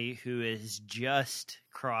guy who has just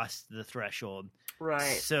crossed the threshold.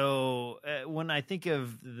 Right. So when I think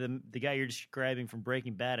of the guy you're describing from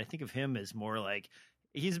Breaking Bad, I think of him as more like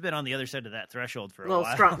he's been on the other side of that threshold for a while.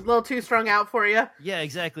 A little too strung out for you. Yeah,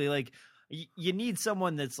 exactly. Like, you need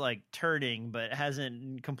someone that's like turning, but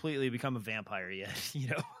hasn't completely become a vampire yet.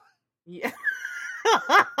 Yeah.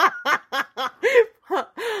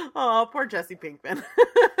 Oh, poor Jesse Pinkman.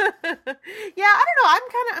 Yeah, I don't know.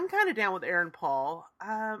 I'm kind of down with Aaron Paul.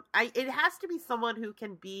 It has to be someone who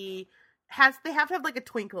can be they have to have like a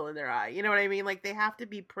twinkle in their eye. You know what I mean? Like, they have to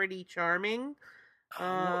be pretty charming.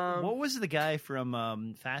 What was the guy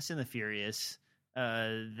from Fast and the Furious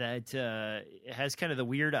that has kind of the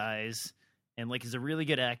weird eyes? And like is a really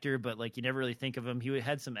good actor, but like you never really think of him. He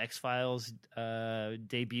had some X-Files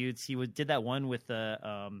debuts. He did that one with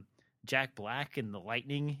Jack Black and the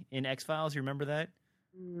Lightning in X-Files. You remember that?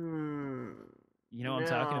 You know what I'm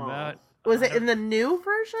talking about? Was it in the new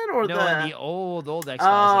version or in the old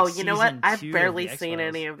X-Files? Oh, you know what? I've barely seen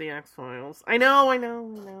any of the X-Files. I know.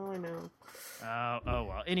 Oh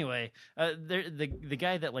well. Anyway, the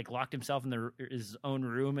guy that like locked himself in his own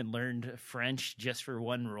room and learned French just for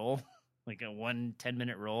one role. Like a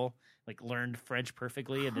 10-minute role, like learned French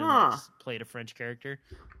perfectly and then just played a French character.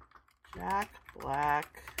 Jack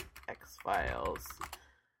Black X-Files.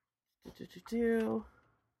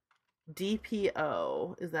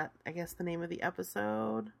 DPO. Is that, I guess, the name of the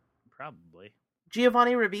episode? Probably.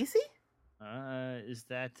 Giovanni Ribisi? Is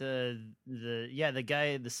that the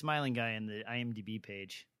guy, the smiling guy in the IMDb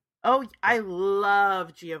page? Oh, I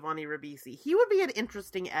love Giovanni Ribisi. He would be an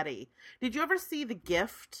interesting Eddie. Did you ever see The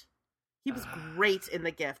Gift? He was great in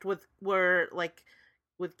The Gift with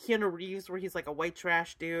Keanu Reeves, where he's like a white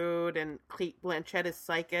trash dude, and Cate Blanchett is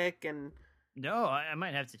psychic. And no, I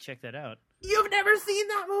might have to check that out. You've never seen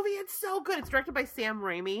that movie? It's so good. It's directed by Sam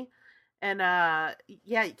Raimi. And,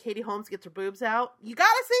 Katie Holmes gets her boobs out. You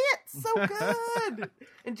gotta see it! So good!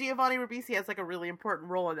 And Giovanni Ribisi has, like, a really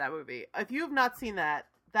important role in that movie. If you have not seen that,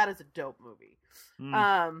 that is a dope movie.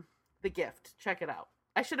 The Gift. Check it out.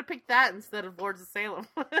 I should have picked that instead of Lords of Salem.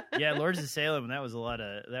 Yeah, Lords of Salem, that was a lot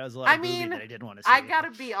of movie that I didn't want to see. I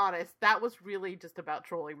gotta be honest, that was really just about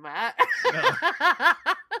trolling Matt.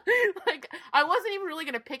 Like, I wasn't even really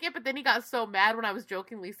gonna pick it, but then he got so mad when I was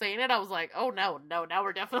jokingly saying it, I was like, oh no, now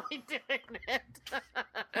we're definitely doing it.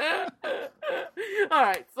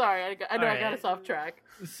 Alright, sorry, I know I got us off track.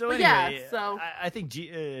 So anyway, I think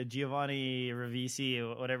Giovanni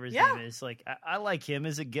Ribisi, whatever his name is, like, I like him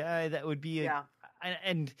as a guy that would be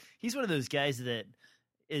and he's one of those guys that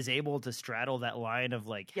is able to straddle that line of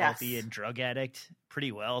like healthy and drug addict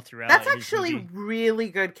pretty well throughout. That's actually really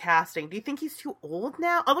good casting. Do you think he's too old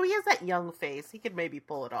now? Although he has that young face, he could maybe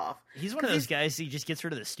pull it off. He's one of those guys. He just gets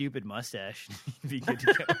rid of the stupid mustache. He'd be good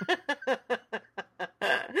to go.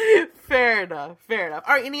 Fair enough. All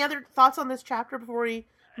right. Any other thoughts on this chapter before we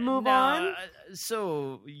move on?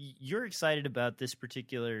 So you're excited about this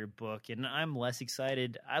particular book, and I'm less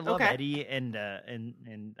excited. I love Eddie, and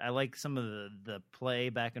I like some of the play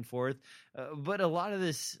back and forth, but a lot of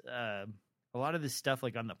this stuff,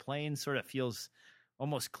 like on the plane, sort of feels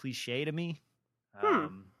almost cliche to me.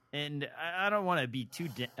 And I don't want to be too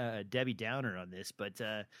Debbie Downer on this, but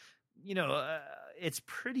it's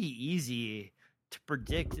pretty easy to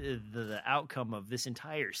predict the outcome of this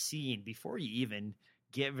entire scene before you even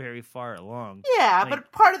get very far along. Yeah,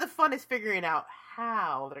 but part of the fun is figuring out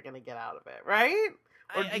how they're going to get out of it, right?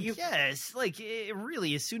 Or I guess, like, it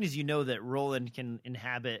really, as soon as you know that Roland can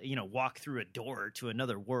walk through a door to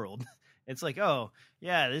another world, it's like, oh,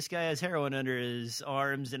 yeah, this guy has heroin under his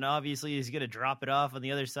arms, and obviously he's going to drop it off on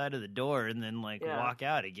the other side of the door and then, walk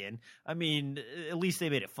out again. I mean, at least they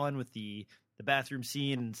made it fun with the bathroom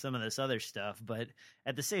scene and some of this other stuff, but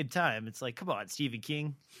at the same time, it's like, come on, Stephen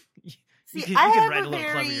King. You can write a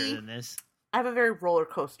little cleverer than this. I have a very roller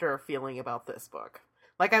coaster feeling about this book.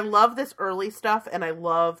 Like, I love this early stuff, and I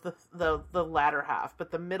love the latter half,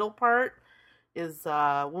 but the middle part is,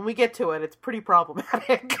 when we get to it, it's pretty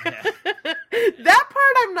problematic. Yeah. That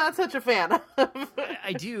part I'm not such a fan of.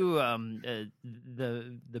 I do,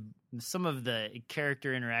 some of the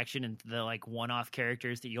character interaction and the, like, one-off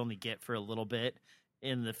characters that you only get for a little bit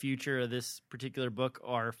in the future of this particular book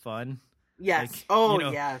are fun. Yes.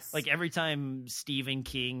 Yes. Like every time Stephen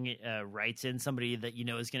King writes in somebody that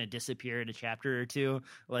is going to disappear in a chapter or two,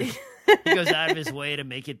 like he goes out of his way to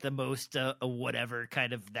make it the most whatever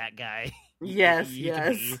kind of that guy. Yes.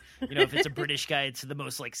 If it's a British guy, it's the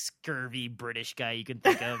most like scurvy British guy you can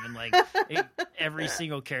think of, and like every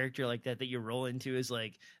single character like that you roll into is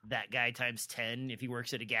like that guy times 10. If he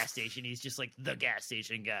works at a gas station, he's just like the gas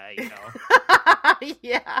station guy.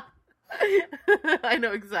 Yeah. I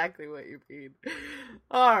know exactly what you mean.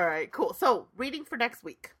 All right, cool. So, reading for next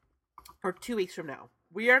week, or 2 weeks from now,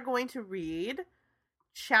 we are going to read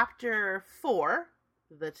chapter 4,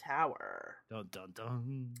 The Tower. Dun, dun,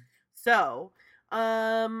 dun. So,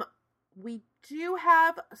 we do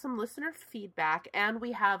have some listener feedback, and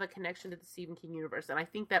we have a connection to the Stephen King universe, and I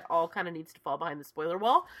think that all kind of needs to fall behind the spoiler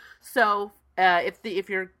wall. So, if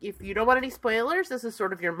you don't want any spoilers, this is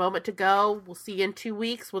sort of your moment to go. We'll see you in 2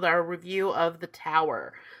 weeks with our review of The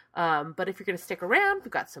Tower. But if you're going to stick around,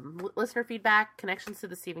 we've got some listener feedback, connections to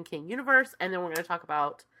the Stephen King universe, and then we're going to talk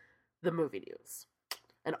about the movie news.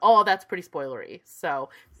 And all that's pretty spoilery. So,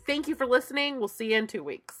 thank you for listening. We'll see you in 2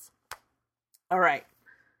 weeks. All right.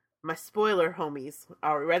 My spoiler homies.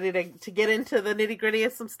 Are we ready to get into the nitty gritty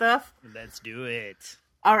of some stuff? Let's do it.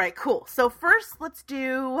 All right, cool. So first,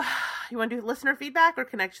 you want to do listener feedback or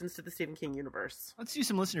connections to the Stephen King universe? Let's do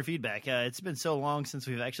some listener feedback. It's been so long since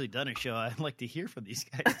we've actually done a show. I'd like to hear from these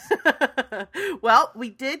guys. Well,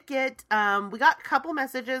 we did get, we got a couple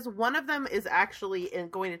messages. One of them is actually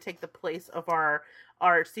going to take the place of our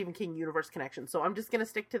Stephen King universe connection. So I'm just going to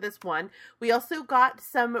stick to this one. We also got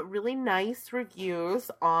some really nice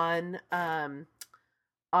reviews on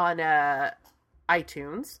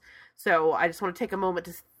iTunes. So I just want to take a moment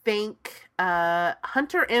to thank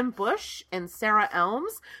Hunter M. Bush and Sarah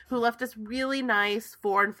Elms, who left us really nice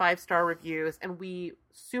 4 and 5 star reviews, and we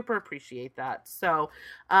super appreciate that. So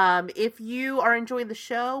if you are enjoying the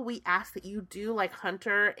show, we ask that you do like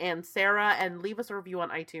Hunter and Sarah and leave us a review on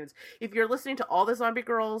iTunes. If you're listening to all the Zombie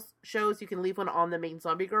Girls shows, you can leave one on the main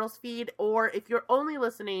Zombie Girls feed, or if you're only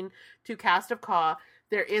listening to Cast of Caw,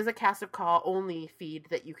 there is a Cast of Caw only feed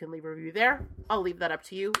that you can leave a review there. I'll leave that up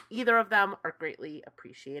to you. Either of them are greatly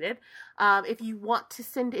appreciated. If you want to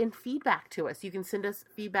send in feedback to us, you can send us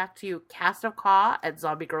feedback to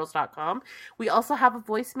castofcaw@zombiegirls.com. We also have a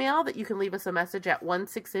voicemail that you can leave us a message at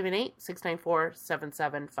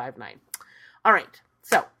 1-678-694-7759. All right,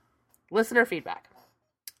 so listener feedback.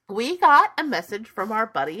 We got a message from our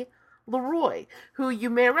buddy Leroy, who you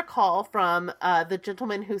may recall from the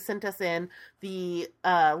gentleman who sent us in the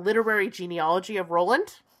literary genealogy of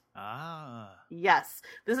Roland. Yes,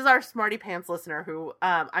 this is our Smarty Pants listener who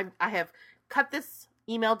I have cut this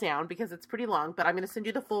email down because it's pretty long, but I'm going to send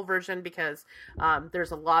you the full version because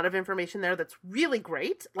there's a lot of information there that's really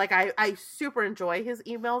great. Like I super enjoy his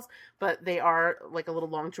emails, but they are like a little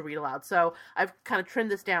long to read aloud. So I've kind of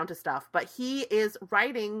trimmed this down to stuff, but he is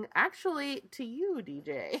writing actually to you,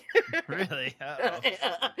 DJ. Really?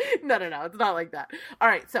 No, it's not like that. All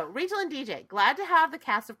right. So Rachel and DJ, glad to have the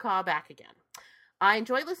Cast of Caw back again. I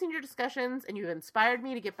enjoy listening to your discussions, and you've inspired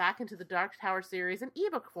me to get back into the Dark Tower series in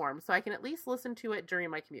ebook form, so I can at least listen to it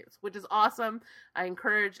during my commutes, which is awesome. I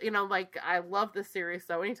encourage, I love this series,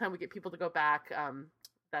 so anytime we get people to go back,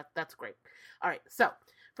 that's great. All right, so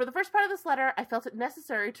for the first part of this letter, I felt it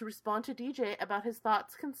necessary to respond to DJ about his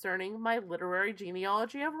thoughts concerning my literary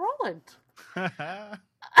genealogy of Roland.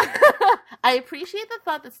 I appreciate the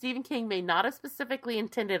thought that Stephen King may not have specifically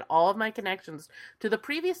intended all of my connections to the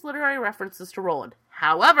previous literary references to Roland.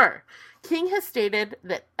 However, King has stated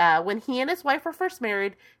that when he and his wife were first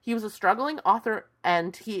married, he was a struggling author,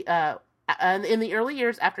 and and in the early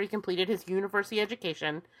years after he completed his university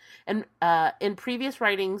education, and in previous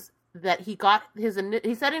writings that he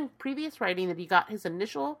said in previous writing that he got his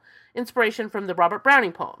initial inspiration from the Robert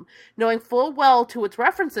Browning poem, knowing full well to its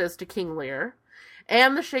references to King Lear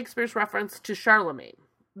and the Shakespeare's reference to Charlemagne.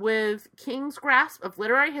 With King's grasp of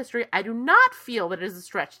literary history, I do not feel that it is a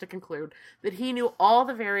stretch to conclude that he knew all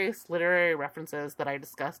the various literary references that I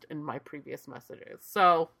discussed in my previous messages.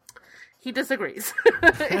 So he disagrees.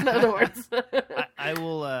 In other words, I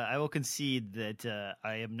will concede that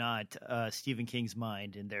I am not Stephen King's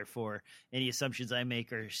mind, and therefore any assumptions I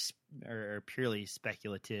make are purely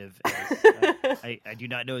speculative. As, I do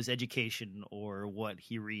not know his education or what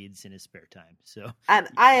he reads in his spare time. So, and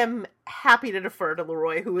I am happy to defer to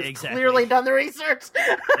Leroy, who has clearly done the research.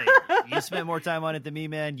 Hey, you spent more time on it than me,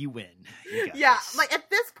 man. You win. Yeah, this. Like at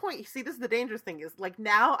this point, you see, this is the dangerous thing is like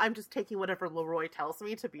now I'm just taking whatever Leroy tells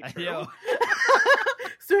me to be true.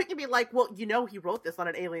 So he can be like, well, he wrote this on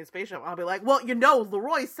an alien spaceship. I'll be like, well,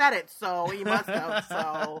 Leroy said it, so he must have.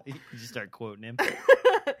 So you just start quoting him.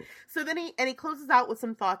 So then he closes out with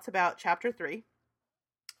some thoughts about chapter 3.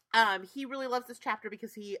 He really loves this chapter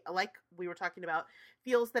because he, like we were talking about,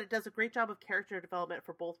 feels that it does a great job of character development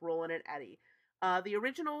for both Roland and Eddie. The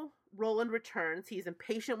original Roland returns. He's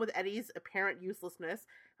impatient with Eddie's apparent uselessness.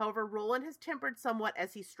 However, Roland has tempered somewhat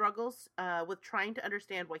as he struggles with trying to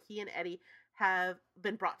understand why he and Eddie have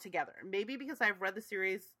been brought together. Maybe because I've read the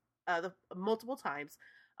series multiple times,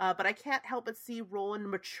 but I can't help but see Roland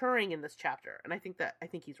maturing in this chapter, and I think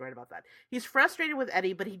he's right about that. He's frustrated with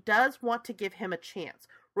Eddie, but he does want to give him a chance.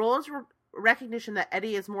 Roland's recognition that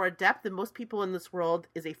Eddie is more adept than most people in this world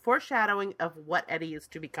is a foreshadowing of what Eddie is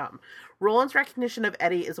to become. Roland's recognition of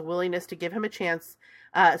Eddie is a willingness to give him a chance,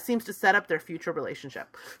 seems to set up their future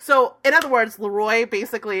relationship. So, in other words, Leroy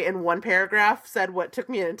basically in one paragraph said what took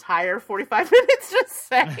me an entire 45 minutes to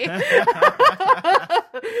say.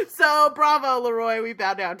 So, bravo, Leroy. We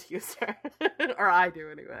bow down to you, sir. Or I do,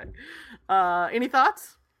 anyway. Any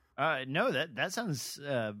thoughts? No, that sounds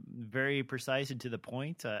very precise and to the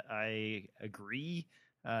point. I agree.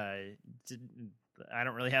 I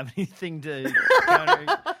don't really have anything to counter.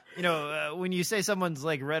 When you say someone's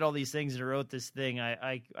like read all these things and wrote this thing,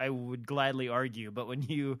 I would gladly argue. But when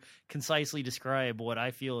you concisely describe what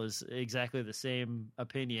I feel is exactly the same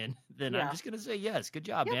opinion, then I'm just going to say, yes, good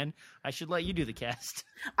job, man. I should let you do the cast.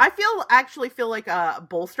 I actually feel like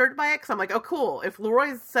bolstered by it because I'm like, oh, cool. If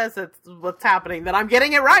Leroy says it's what's happening, then I'm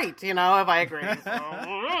getting it right, if I agree. So.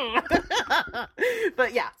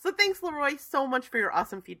 But yeah, so thanks, Leroy, so much for your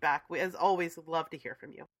awesome feedback. We, as always, love to hear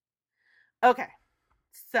from you. Okay,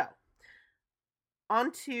 so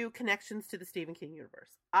on to connections to the Stephen King universe.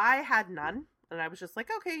 I had none. and I was just like,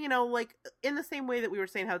 okay, like in the same way that we were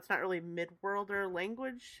saying how it's not really mid-world or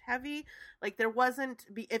language heavy, like there wasn't,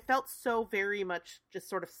 it felt so very much just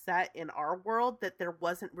sort of set in our world that there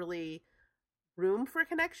wasn't really room for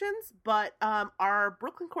connections. But our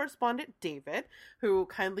Brooklyn correspondent David, who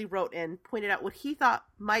kindly wrote in, pointed out what he thought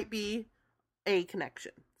might be a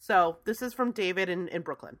connection. So this is from David in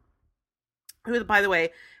Brooklyn, who, by the way,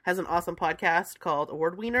 has an awesome podcast called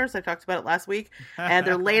Award Wieners. I talked about it last week. And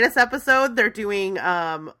their latest episode, they're doing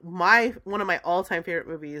one of my all-time favorite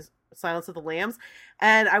movies, Silence of the Lambs.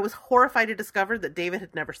 And I was horrified to discover that David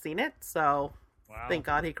had never seen it. So wow. Thank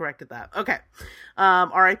God he corrected that. Okay.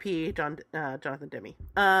 R.I.P. Jonathan Demme.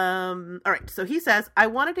 All right. So he says, I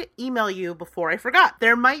wanted to email you before I forgot.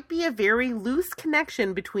 There might be a very loose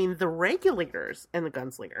connection between the Regulators and the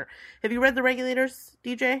Gunslinger. Have you read the Regulators,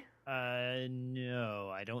 DJ? No,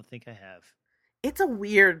 I don't think I have. It's a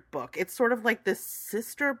weird book. It's sort of like this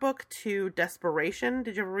sister book to Desperation.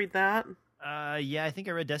 Did you ever read that? Yeah, I think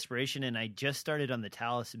I read Desperation, and I just started on The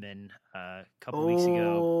Talisman a couple weeks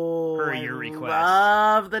ago per your request.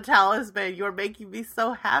 I love The Talisman. You're making me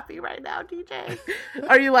so happy right now, DJ.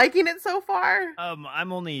 Are you liking it so far?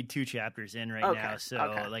 I'm only 2 chapters in right now,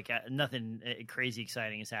 so nothing crazy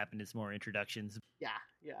exciting has happened. It's more introductions. Yeah.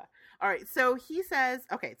 All right, so he says,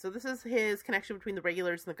 so this is his connection between the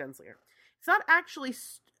Regulars and the Gunslinger. It's not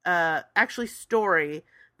actually story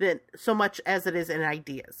that so much as it is in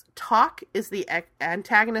ideas. Talk is the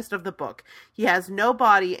antagonist of the book. He has no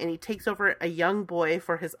body, and he takes over a young boy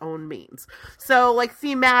for his own means. So, like,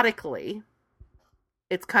 thematically,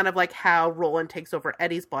 it's kind of like how Roland takes over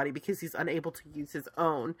Eddie's body because he's unable to use his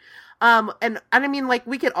own. And I mean, like,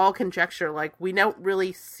 we could all conjecture, like, we don't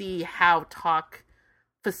really see how Talk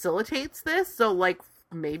facilitates this. So, like,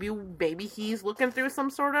 maybe he's looking through some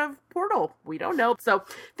sort of portal. We don't know. So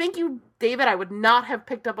thank you, David. I would not have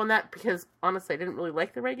picked up on that because honestly I didn't really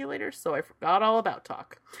like the Regulators, so I forgot all about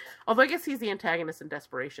Talk. Although I guess he's the antagonist in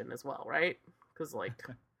Desperation as well, right? Because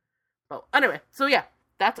well, anyway, so yeah,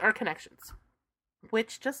 that's our connections,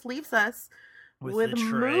 which just leaves us with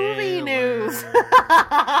movie news.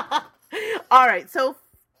 All right, so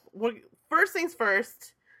first things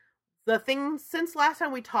first, the thing since last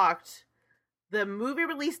time we talked, the movie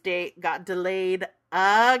release date got delayed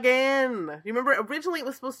again. You remember, originally it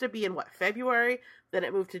was supposed to be in, February? Then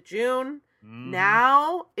it moved to June. Mm-hmm.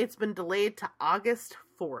 Now it's been delayed to August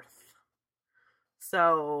 4th.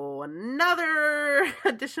 So another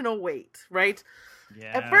additional wait, right?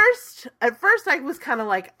 Yeah. At first I was kind of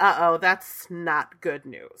like, uh-oh, that's not good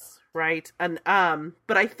news, right? And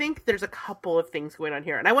but I think there's a couple of things going on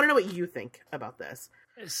here, and I want to know what you think about this.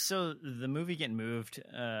 So the movie getting moved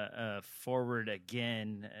forward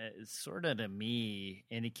again, sort of to me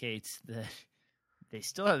indicates that they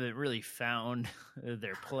still haven't really found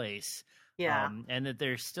their place. Yeah. And that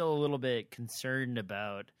they're still a little bit concerned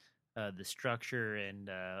about the structure and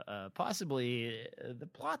possibly the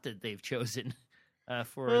plot that they've chosen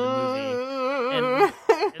for the movie.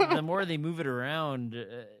 And the more they move it around,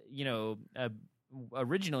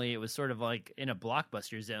 originally it was sort of like in a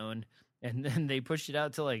blockbuster zone. And then they pushed it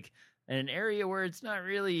out to like an area where it's not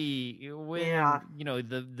really when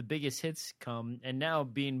the biggest hits come. And now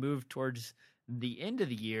being moved towards the end of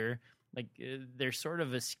the year, like they're sort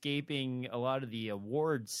of escaping a lot of the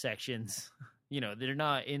award sections. They're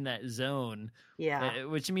not in that zone. Yeah,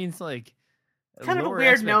 which means like kind of a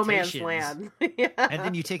weird no man's land. Yeah. And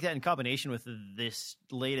then you take that in combination with this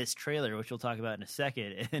latest trailer, which we'll talk about in a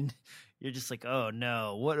second, and you're just like, oh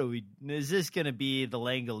no, what are we? Is this going to be the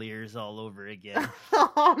Langoliers all over again?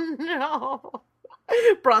 Oh no.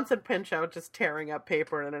 Bronson Pinchot just tearing up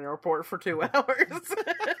paper in an airport for 2 hours.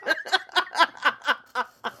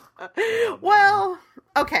 Well,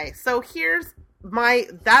 okay, so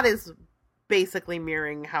that is basically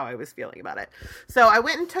mirroring how I was feeling about it. So I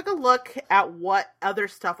went and took a look at what other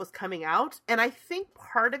stuff was coming out, and I think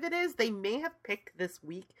part of it is they may have picked this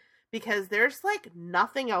week because there's like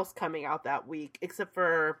nothing else coming out that week except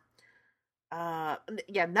for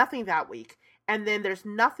nothing that week. And then there's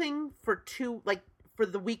nothing for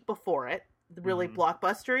the week before it, really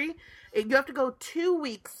blockbustery. You have to go 2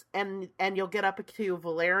 weeks and you'll get up to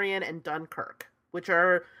Valerian and Dunkirk, which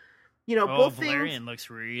are both Valerian things. Looks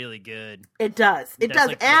really good. It does. It does.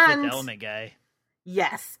 Like and the Fifth Element guy.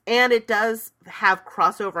 Yes, and it does have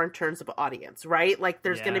crossover in terms of audience, right? Like,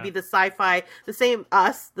 there's going to be the sci-fi, the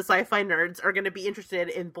sci-fi nerds are going to be interested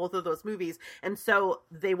in both of those movies, and so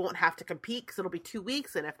they won't have to compete because it'll be 2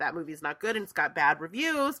 weeks, and if that movie's not good and it's got bad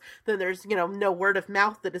reviews, then there's, no word of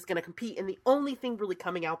mouth that is going to compete, and the only thing really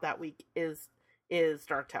coming out that week is is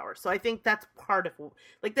Dark Tower. So I think that's part of,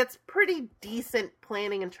 like, that's pretty decent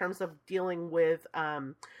planning in terms of dealing with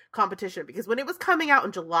competition, because when it was coming out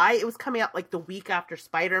in July, it was coming out like the week after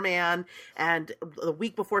Spider-Man and the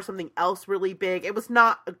week before something else really big. It was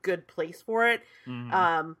not a good place for it.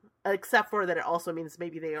 Except for that it also means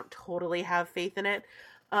maybe they don't totally have faith in it.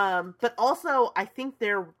 But also I think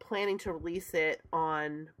they're planning to release it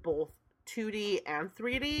on both 2D and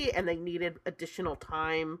 3D, and they needed additional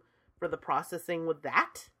time for the processing with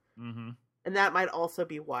that. And that might also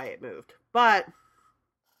be why it moved. But,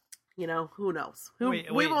 you know, who knows? Wait,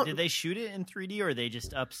 did they shoot it in 3D or are they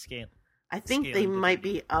just upscale? I think they might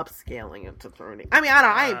be upscaling it to 3D. I mean, I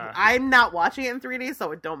don't know. I'm not watching it in 3D,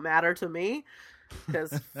 so it don't matter to me.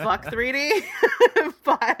 Because fuck 3D.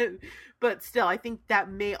 but still, I think that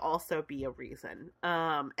may also be a reason.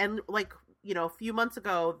 And like, you know, a few months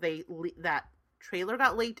ago, that trailer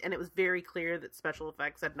got leaked, and it was very clear that special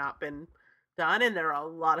effects had not been done, and there are a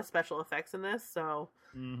lot of special effects in this, so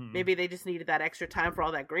maybe they just needed that extra time for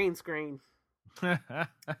all that green screen.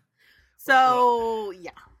 So,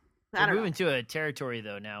 yeah. We're moving to a territory,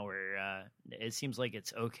 though, now where it seems like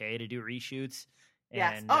it's okay to do reshoots.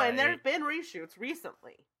 Yes. And there's been reshoots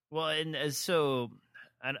recently. Well, and so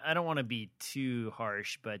I don't want to be too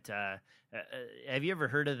harsh, but have you ever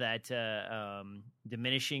heard of that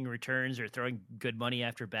diminishing returns or throwing good money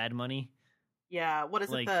after bad money? Yeah. What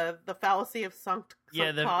is it? The fallacy of sunk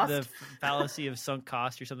cost? The fallacy of sunk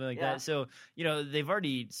cost or something like that. So, you know, they've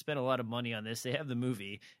already spent a lot of money on this. They have the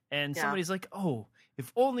movie, and somebody's like, oh, if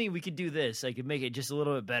only we could do this, I could make it just a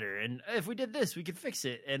little bit better. And if we did this, we could fix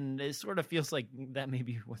it. And it sort of feels like that may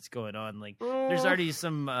be what's going on. Like, there's already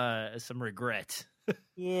some regret.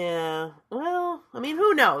 Yeah. Well, I mean,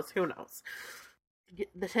 who knows? Who knows?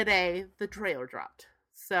 Today, the trailer dropped.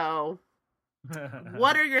 So,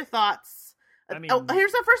 what are your thoughts? I mean,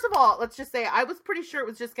 first of all, let's just say I was pretty sure it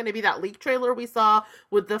was just going to be that leak trailer we saw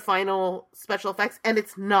with the final special effects, and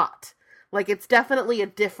it's not. Like, it's definitely a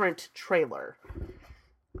different trailer.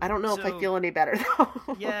 I don't know if I feel any better,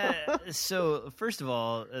 though. Yeah, so first of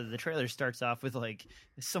all, the trailer starts off with, like,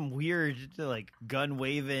 some weird, like,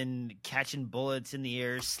 gun-waving, catching bullets in the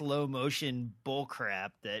air, slow-motion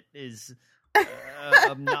bullcrap that is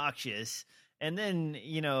obnoxious. And then,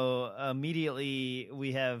 you know, immediately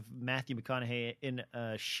we have Matthew McConaughey in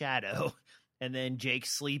a shadow, and then Jake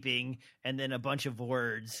sleeping, and then a bunch of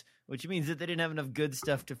words, which means that they didn't have enough good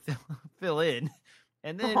stuff to fill in.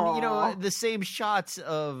 And then, you know, the same shots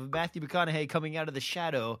of Matthew McConaughey coming out of the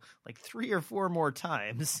shadow like 3 or 4 more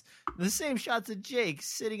times. The same shots of Jake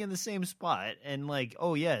sitting in the same spot. And like,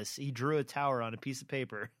 oh, yes, he drew a tower on a piece of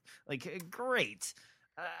paper. Like, great.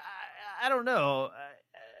 I don't know.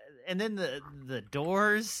 And then the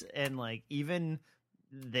doors and like even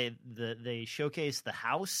they showcase the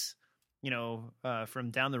house, you know, from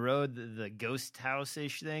down the road, the ghost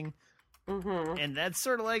house-ish thing. And that's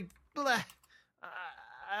sort of like, blah.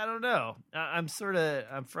 I don't know. I'm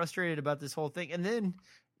frustrated about this whole thing. And then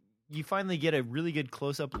you finally get a really good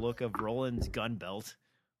close-up look of Roland's gun belt.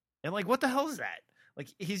 And like, what the hell is that? Like,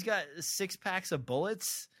 he's got 6 packs of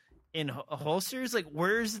bullets in holsters. Like,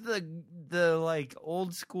 where's the like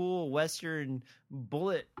old school Western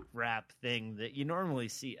bullet wrap thing that you normally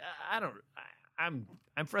see? I'm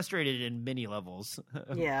frustrated in many levels.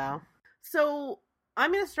 Yeah. So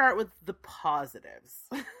I'm going to start with the positives,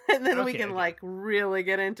 and then we can like really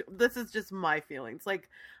get into, this is just my feelings. Like,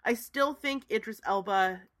 I still think Idris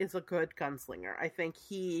Elba is a good gunslinger. I think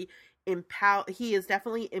he is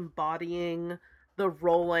definitely embodying the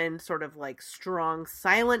Roland sort of like strong,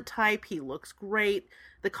 silent type. He looks great.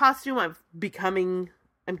 The costume, I'm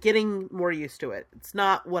getting more used to it. It's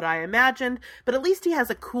not what I imagined, but at least he has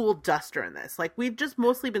a cool duster in this. Like, we've just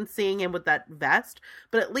mostly been seeing him with that vest,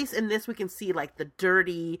 but at least in this we can see like the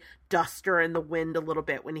dirty duster in the wind a little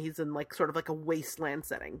bit when he's in like sort of like a wasteland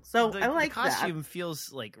setting. So I like that. The costume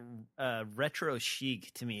feels like retro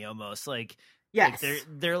chic to me almost. Like, yes, like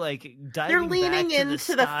they're like diving they're leaning back to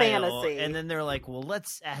into the fantasy, and then they're like, well,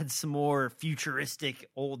 let's add some more futuristic,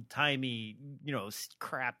 old timey, you know,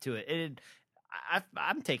 crap to it. And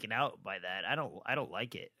I'm taken out by that. I don't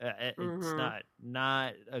like it. It's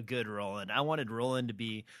not a good Roland. I wanted Roland to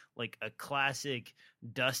be like a classic,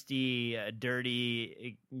 dusty,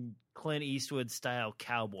 dirty Clint Eastwood style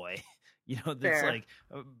cowboy. You know, that's like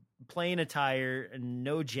plain attire and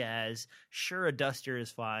no jazz. Sure, a duster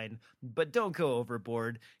is fine, but don't go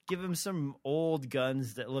overboard. Give him some old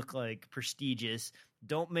guns that look like prestigious.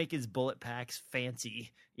 Don't make his bullet packs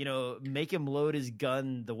fancy. You know, make him load his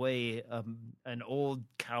gun the way an old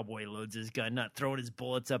cowboy loads his gun, not throwing his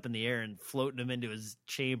bullets up in the air and floating them into his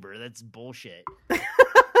chamber. That's bullshit.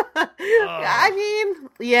 I mean,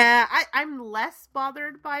 yeah, I'm less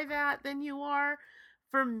bothered by that than you are.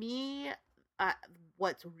 For me,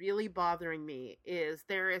 what's really bothering me is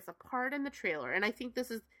there is a part in the trailer, and I think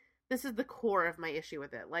this is the core of my issue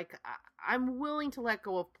with it. Like, I'm willing to let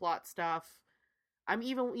go of plot stuff. I'm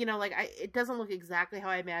even, like, it doesn't look exactly how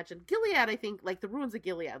I imagined. Gilead, I think, like, the ruins of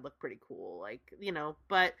Gilead look pretty cool, like,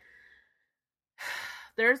 but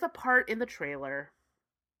there's a part in the trailer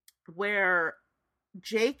where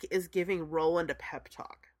Jake is giving Roland a pep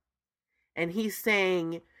talk. And he's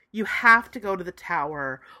saying, you have to go to the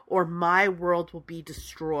tower or my world will be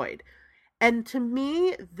destroyed. And to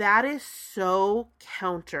me, that is so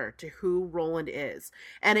counter to who Roland is.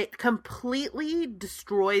 And it completely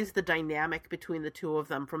destroys the dynamic between the two of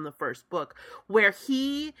them from the first book, where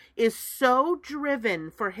he is so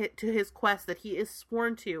driven to his quest that he is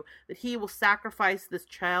sworn to, that he will sacrifice this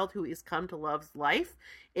child who he's come to love's life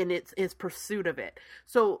in his pursuit of it.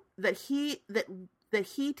 So that he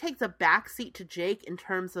takes a backseat to Jake in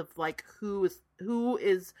terms of like who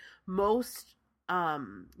is most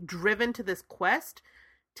driven to this quest,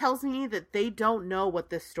 tells me that they don't know what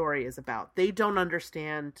this story is about. They don't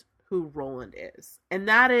understand who Roland is. And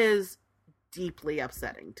that is deeply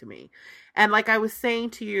upsetting to me. And like I was saying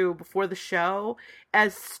to you before the show,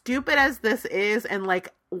 as stupid as this is, and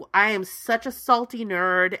like I am such a salty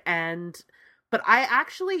nerd, but I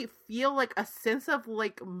actually feel like a sense of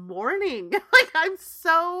like mourning. Like I'm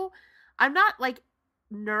not like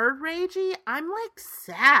nerd ragey. I'm like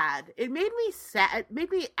sad. It made me sad. It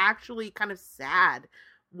made me actually kind of sad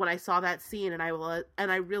when I saw that scene, and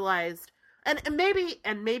I realized, and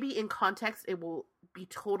maybe in context it will be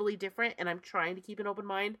totally different, and I'm trying to keep an open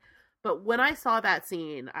mind. But when I saw that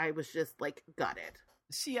scene, I was just like gutted.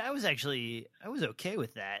 See, I was okay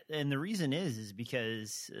with that. And the reason is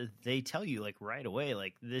because they tell you like right away,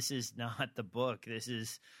 like this is not the book. This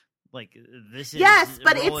is yes,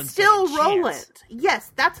 but Roland's it's still Roland.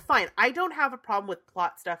 Yes, that's fine. I don't have a problem with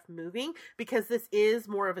plot stuff moving because this is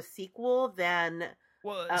more of a sequel than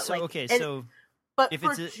But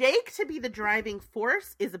for Jake to be the driving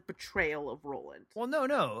force is a betrayal of Roland. Well,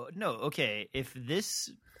 no. Okay, if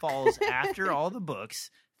this falls after all the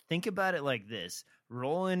books, think about it like this.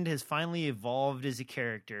 Roland has finally evolved as a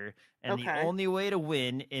character, and the only way to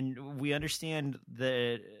win, and we understand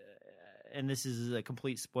that, and this is a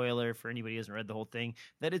complete spoiler for anybody who hasn't read the whole thing,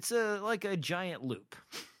 that it's like a giant loop.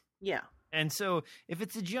 Yeah. And so if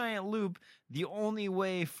it's a giant loop, the only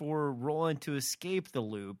way for Roland to escape the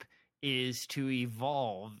loop is to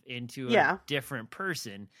evolve into a different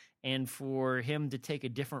person, and for him to take a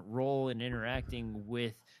different role in interacting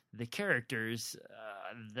with the characters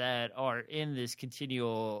that are in this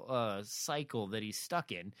continual cycle that he's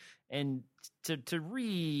stuck in, and to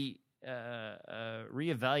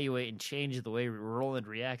reevaluate and change the way Roland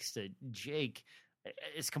reacts to Jake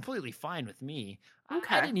is completely fine with me.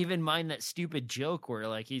 Okay. I didn't even mind that stupid joke where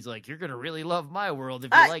like he's like, "You're gonna really love my world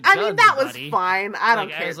if you like guns." I mean, that buddy. was fine. I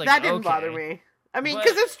don't care. That didn't bother me. I mean,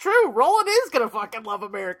 because it's true. Roland is gonna fucking love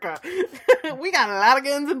America. We got a lot of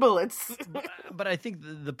guns and bullets. But I think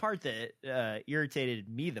the part that irritated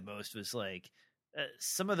me the most was like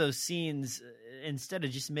some of those scenes. Instead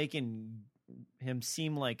of just making him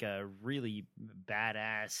seem like a really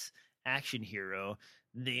badass action hero,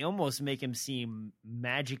 they almost make him seem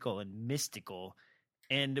magical and mystical.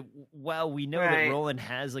 And while we know that Roland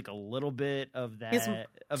has like a little bit of that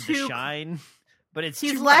the shine, but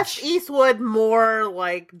he's less Eastwood, more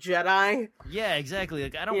like Jedi. Yeah, exactly.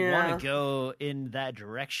 Like I don't want to go in that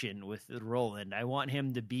direction with Roland. I want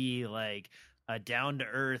him to be like a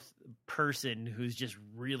down-to-earth person who's just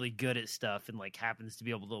really good at stuff and like happens to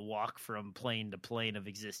be able to walk from plane to plane of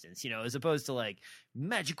existence, as opposed to like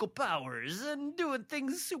magical powers and doing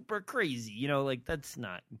things super crazy, like that's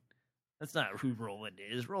not who Roland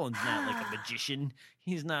is. Roland's not like a magician.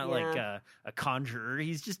 He's not like a conjurer.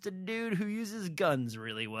 He's just a dude who uses guns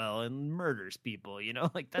really well and murders people,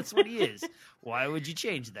 like that's what he is. Why would you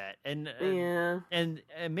change that? And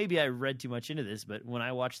maybe I read too much into this, but when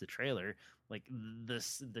I watched the trailer, like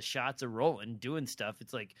the shots of Roland doing stuff,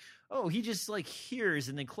 it's like, oh, he just like hears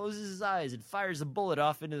and then closes his eyes and fires a bullet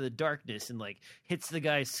off into the darkness and like hits the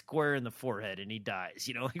guy square in the forehead and he dies.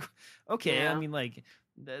 Like, okay, I mean, like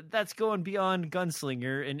that's going beyond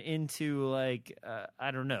gunslinger and into like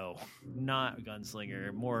I don't know, not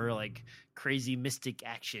gunslinger, more like crazy mystic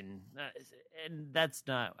action, and that's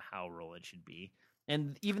not how Roland should be.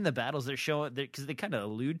 And even the battles they're showing, because they kind of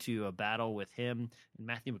allude to a battle with him and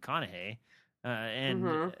Matthew McConaughey.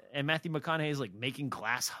 And Matthew McConaughey is like making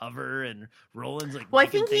glass hover, and Roland's like. Well, I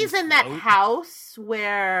think he's in that house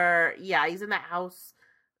where, he's in that house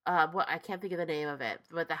what, I can't think of the name of it,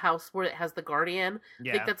 but the house where it has the Guardian. I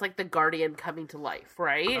think Yeah. that's like the Guardian coming to life,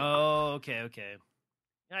 right? Oh, okay.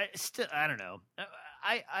 I don't know.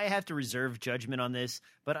 I have to reserve judgment on this,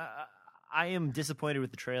 but I am disappointed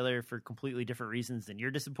with the trailer for completely different reasons than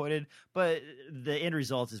you're disappointed. But the end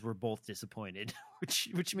result is we're both disappointed,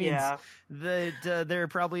 which means Yeah. that there are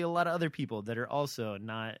probably a lot of other people that are also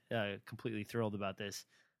not completely thrilled about this.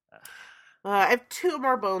 I have two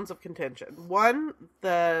more bones of contention. One,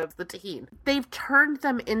 the Taheen. They've turned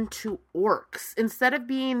them into orcs instead of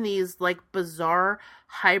being these like bizarre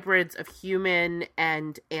hybrids of human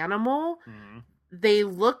and animal. Mhm. They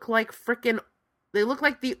look like frickin' they look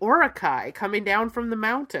like the Orakai coming down from the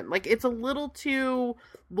mountain. Like, it's a little too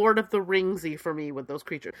Lord of the Ringsy for me with those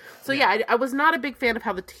creatures. So yeah, I was not a big fan of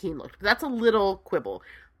how the Taheen looked. That's a little quibble.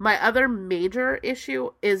 My other major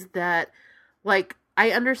issue is that, like,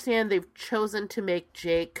 I understand they've chosen to make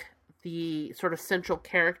Jake the sort of central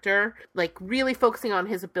character, like really focusing on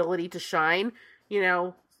his ability to shine,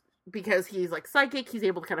 because he's like psychic, he's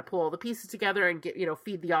able to kind of pull all the pieces together and get,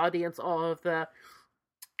 feed the audience all of the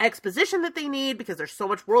exposition that they need because there's so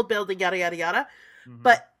much world building, yada, yada, yada. Mhm.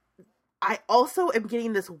 But I also am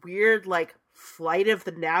getting this weird, like, Flight of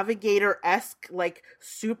the Navigator-esque, like,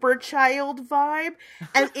 super child vibe.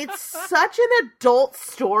 And it's such an adult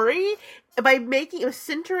story by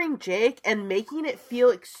centering Jake and making it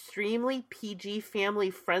feel extremely PG,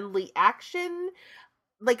 family-friendly action.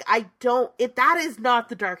 Like, that is not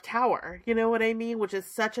the Dark Tower, you know what I mean? Which is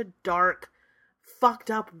such a dark,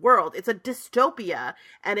 fucked up world. It's a dystopia,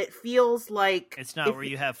 and it feels like... It's not where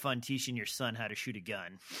you have fun teaching your son how to shoot a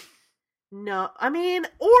gun. No, I mean,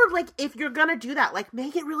 or like if you're gonna do that, like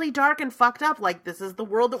make it really dark and fucked up. Like, this is the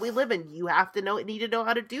world that we live in. You have to need to know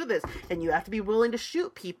how to do this, and you have to be willing to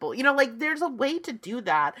shoot people. Like there's a way to do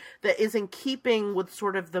that is in keeping with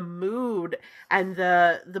sort of the mood and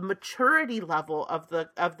the maturity level of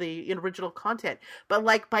the original content. But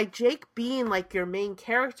like by Jake being like your main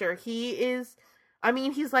character, he's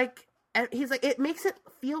like it makes it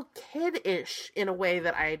feel kid-ish in a way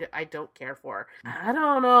that I don't care for. I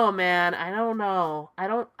don't know, man. I don't know. I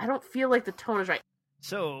don't feel like the tone is right.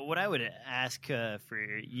 So what I would ask for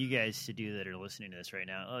you guys to do that are listening to this right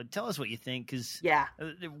now, tell us what you think, because Yeah.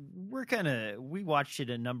 we watched it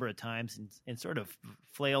a number of times and sort of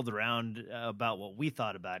flailed around about what we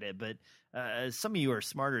thought about it, but some of you are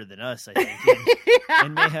smarter than us, I think,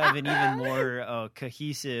 and may have an even more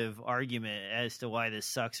cohesive argument as to why this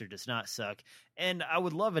sucks or does not suck. And I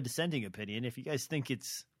would love a dissenting opinion. If you guys think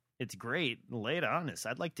it's great, lay it on us.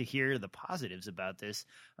 I'd like to hear the positives about this.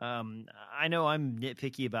 I know I'm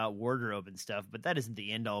nitpicky about wardrobe and stuff, but that isn't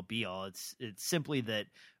the end all be all. It's simply that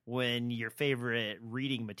when your favorite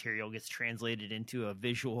reading material gets translated into a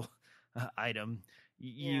visual item,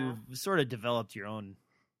 you've sort of developed your own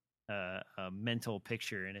mental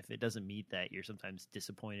picture, and if it doesn't meet that, you're sometimes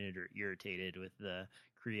disappointed or irritated with the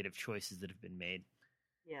creative choices that have been made.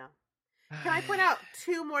 Yeah. Can I point out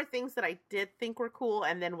two more things that I did think were cool,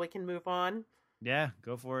 and then we can move on? Yeah,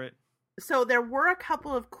 go for it. So there were a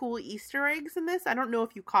couple of cool Easter eggs in this. I don't know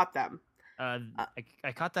if you caught them. I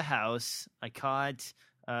caught the house. I caught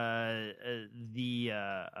that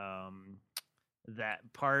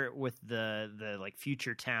part with the like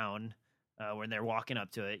future town when they're walking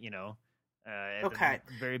up to it. At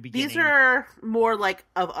the very beginning. These are more like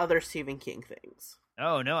of other Stephen King things.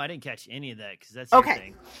 Oh, no, I didn't catch any of that because that's your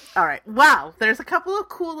thing. All right. Wow. There's a couple of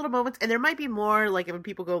cool little moments, and there might be more, like, when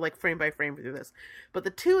people go, like, frame by frame through this. But the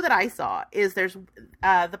two that I saw is there's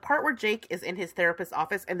the part where Jake is in his therapist's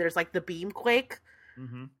office, and there's, like, the beam quake.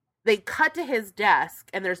 Mm-hmm. They cut to his desk,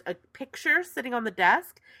 and there's a picture sitting on the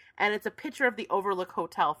desk, and it's a picture of the Overlook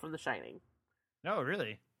Hotel from The Shining. Oh,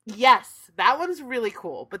 really? Yes, that one's really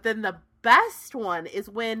cool. But then the best one is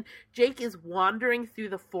when Jake is wandering through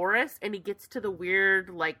the forest and he gets to the weird,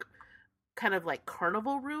 like, kind of like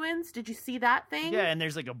carnival ruins. Did you see that thing? Yeah, and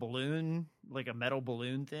there's like a balloon, like a metal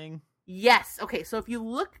balloon thing. Yes. Okay, so if you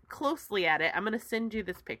look closely at it, I'm going to send you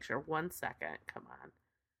this picture. 1 second. Come on.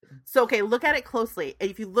 So, okay, look at it closely.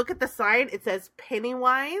 If you look at the sign, it says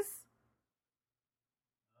Pennywise.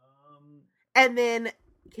 And then,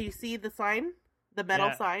 can you see the sign? The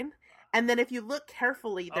metal sign? And then if you look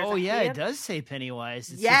carefully, there's hand. It does say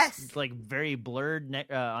Pennywise. It's just, like, very blurred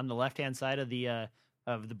on the left-hand side of the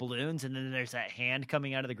balloons, and then there's that hand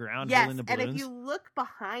coming out of the ground holding the balloons. And if you look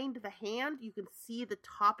behind the hand, you can see the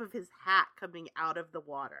top of his hat coming out of the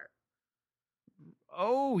water.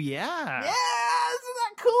 Oh yeah. Yeah, isn't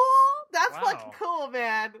that cool? That's Wow. fucking cool,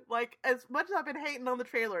 man. Like, as much as I've been hating on the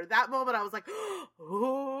trailer, that moment I was like,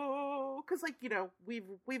 oh, because like, you know,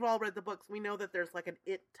 we've all read the books. We know that there's like an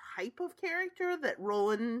it type of character that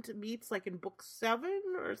Roland meets like in book 7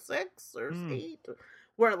 or 6 or 8,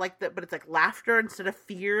 where like but it's like laughter instead of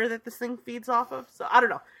fear that this thing feeds off of. So I don't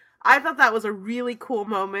know. I thought that was a really cool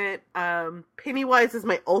moment. Pennywise is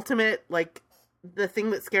my ultimate, like, the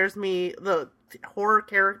thing that scares me, the horror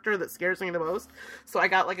character that scares me the most. So I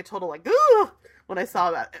got like a total like, ooh, when I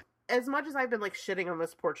saw that. As much as I've been like shitting on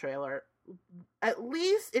this poor trailer, at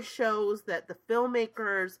least it shows that the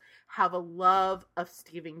filmmakers have a love of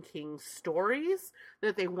Stephen King's stories,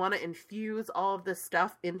 that they want to infuse all of this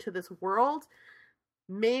stuff into this world.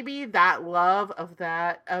 Maybe that love of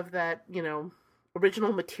that, you know,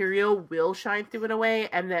 original material will shine through in a way,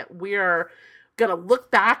 and that we're gonna look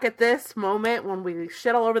back at this moment when we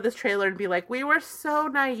shit all over this trailer and be like, we were so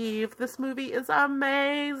naive. This movie is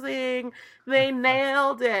amazing. They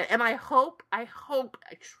nailed it. And I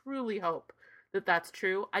truly hope that that's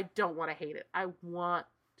true. I don't want to hate it. I want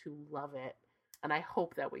to love it. And I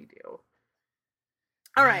hope that we do.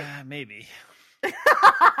 All right. Maybe.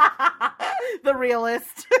 The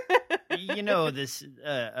realist. You know, this,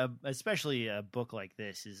 especially a book like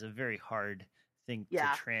this, is a very hard thing to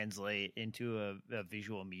translate into a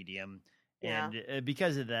visual medium, and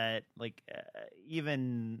because of that, like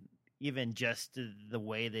even just the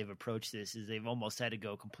way they've approached this is they've almost had to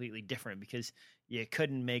go completely different, because you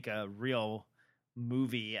couldn't make a real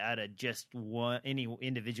movie out of just any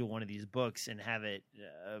individual one of these books and have it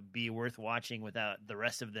be worth watching without the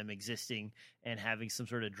rest of them existing and having some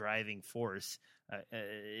sort of driving force.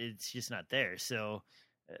 It's just not there. So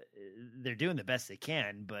they're doing the best they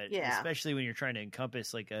can, but especially when you're trying to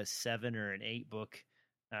encompass like a 7 or an 8 book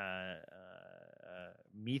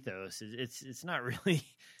mythos, it's not really.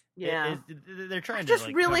 They're trying to. I just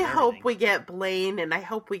really hope we get Blaine, and I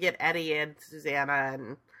hope we get Eddie and Susanna,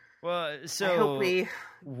 and so I hope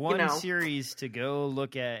one series to go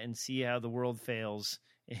look at and see how the world fails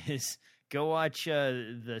is go watch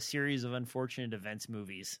the series of Unfortunate Events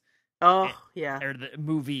movies. Oh, yeah. Or the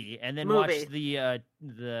movie, and then watch the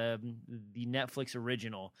Netflix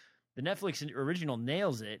original. The Netflix original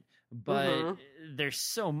nails it, but there's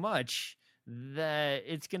so much that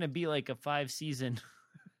it's going to be like a 5-season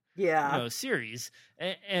series.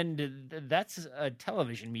 And that's a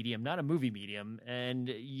television medium, not a movie medium. And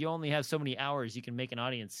you only have so many hours you can make an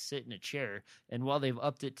audience sit in a chair. And while they've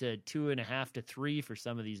upped it to 2.5 to 3 for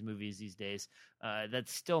some of these movies these days,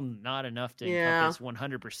 that's still not enough to encompass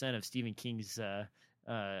 100% of Stephen King's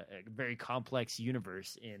very complex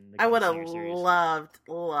universe in the I would have series.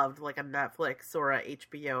 loved like a Netflix or a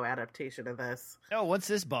HBO adaptation of this. Oh, once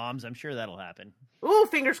this bombs, I'm sure that'll happen. Ooh,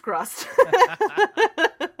 fingers crossed.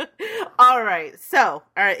 All right.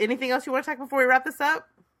 Anything else you want to talk before we wrap this up?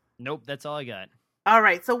 Nope, that's all I got. All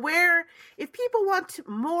right. So if people want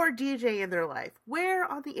more DJ in their life, where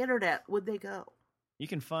on the internet would they go? You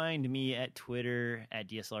can find me at Twitter at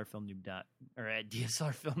DSLRFilmNoob or at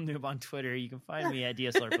DSLRFilmNoob on Twitter. You can find me at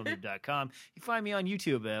DSLRFilmNoob.com. You can find me on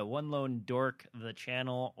YouTube, One Lone Dork, the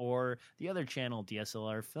channel, or the other channel,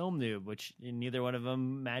 DSLR Film Noob, which neither one of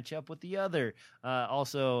them match up with the other.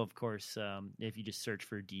 Also, of course, if you just search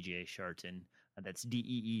for DJ Sharton, that's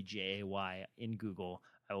Deejay in Google,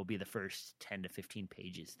 I will be the first 10 to 15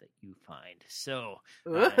 pages that you find. So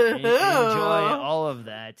enjoy all of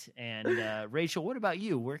that. And Rachel, what about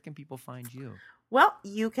you? Where can people find you? Well,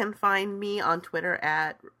 you can find me on Twitter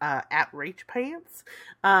at RachPants.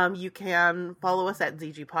 You can follow us at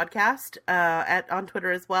ZG Podcast on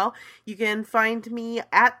Twitter as well. You can find me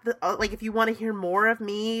at if you want to hear more of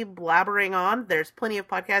me blabbering on, there's plenty of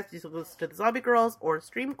podcasts. You can listen to the Zombie Girls or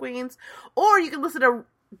Stream Queens, or you can listen to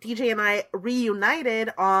DJ and I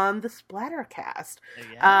reunited on the Splattercast.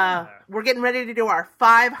 We're getting ready to do our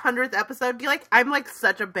 500th episode. I'm like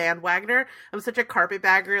such a bandwagoner. I'm such a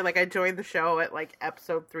carpetbagger. Like I joined the show at like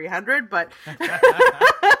episode 300, but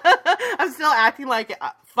I'm still acting like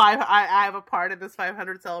I have a part in this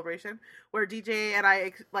 500 celebration where DJ and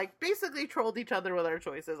I like basically trolled each other with our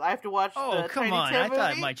choices. I have to watch. Oh, come Tiny on! Tim I thought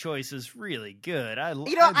movie. my choice was really good. I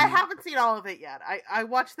haven't seen all of it yet. I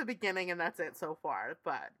watched the beginning and that's it so far.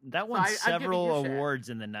 But that won several awards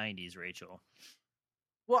in the 90s, Rachel.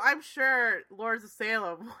 Well, I'm sure Lords of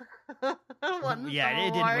Salem won. Yeah,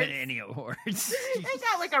 it didn't win any awards. They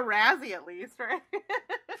got like a Razzie at least, right?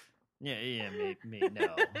 Yeah, maybe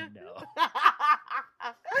no.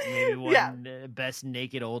 Maybe won Best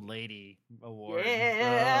Naked Old Lady award.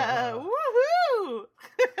 Yeah, woohoo!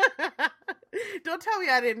 Don't tell me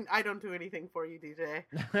I don't do anything for you, DJ.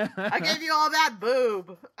 I gave you all that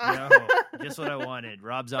boob. No, just what I wanted.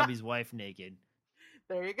 Rob Zombie's wife naked.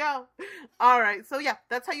 There you go. All right. So, yeah,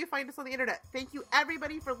 that's how you find us on the internet. Thank you,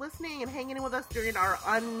 everybody, for listening and hanging in with us during our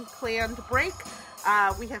unplanned break.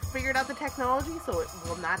 We have figured out the technology, so it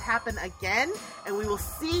will not happen again. And we will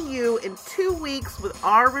see you in 2 weeks with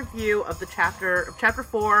our review of chapter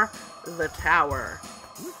 4, The Tower.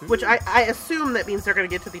 Woo-hoo. Which I assume that means they're going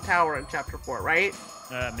to get to the tower in chapter 4, right?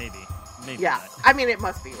 Maybe. Maybe yeah. not. I mean, it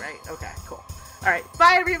must be, right? Okay, cool. All right.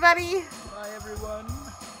 Bye, everybody. Bye, everyone.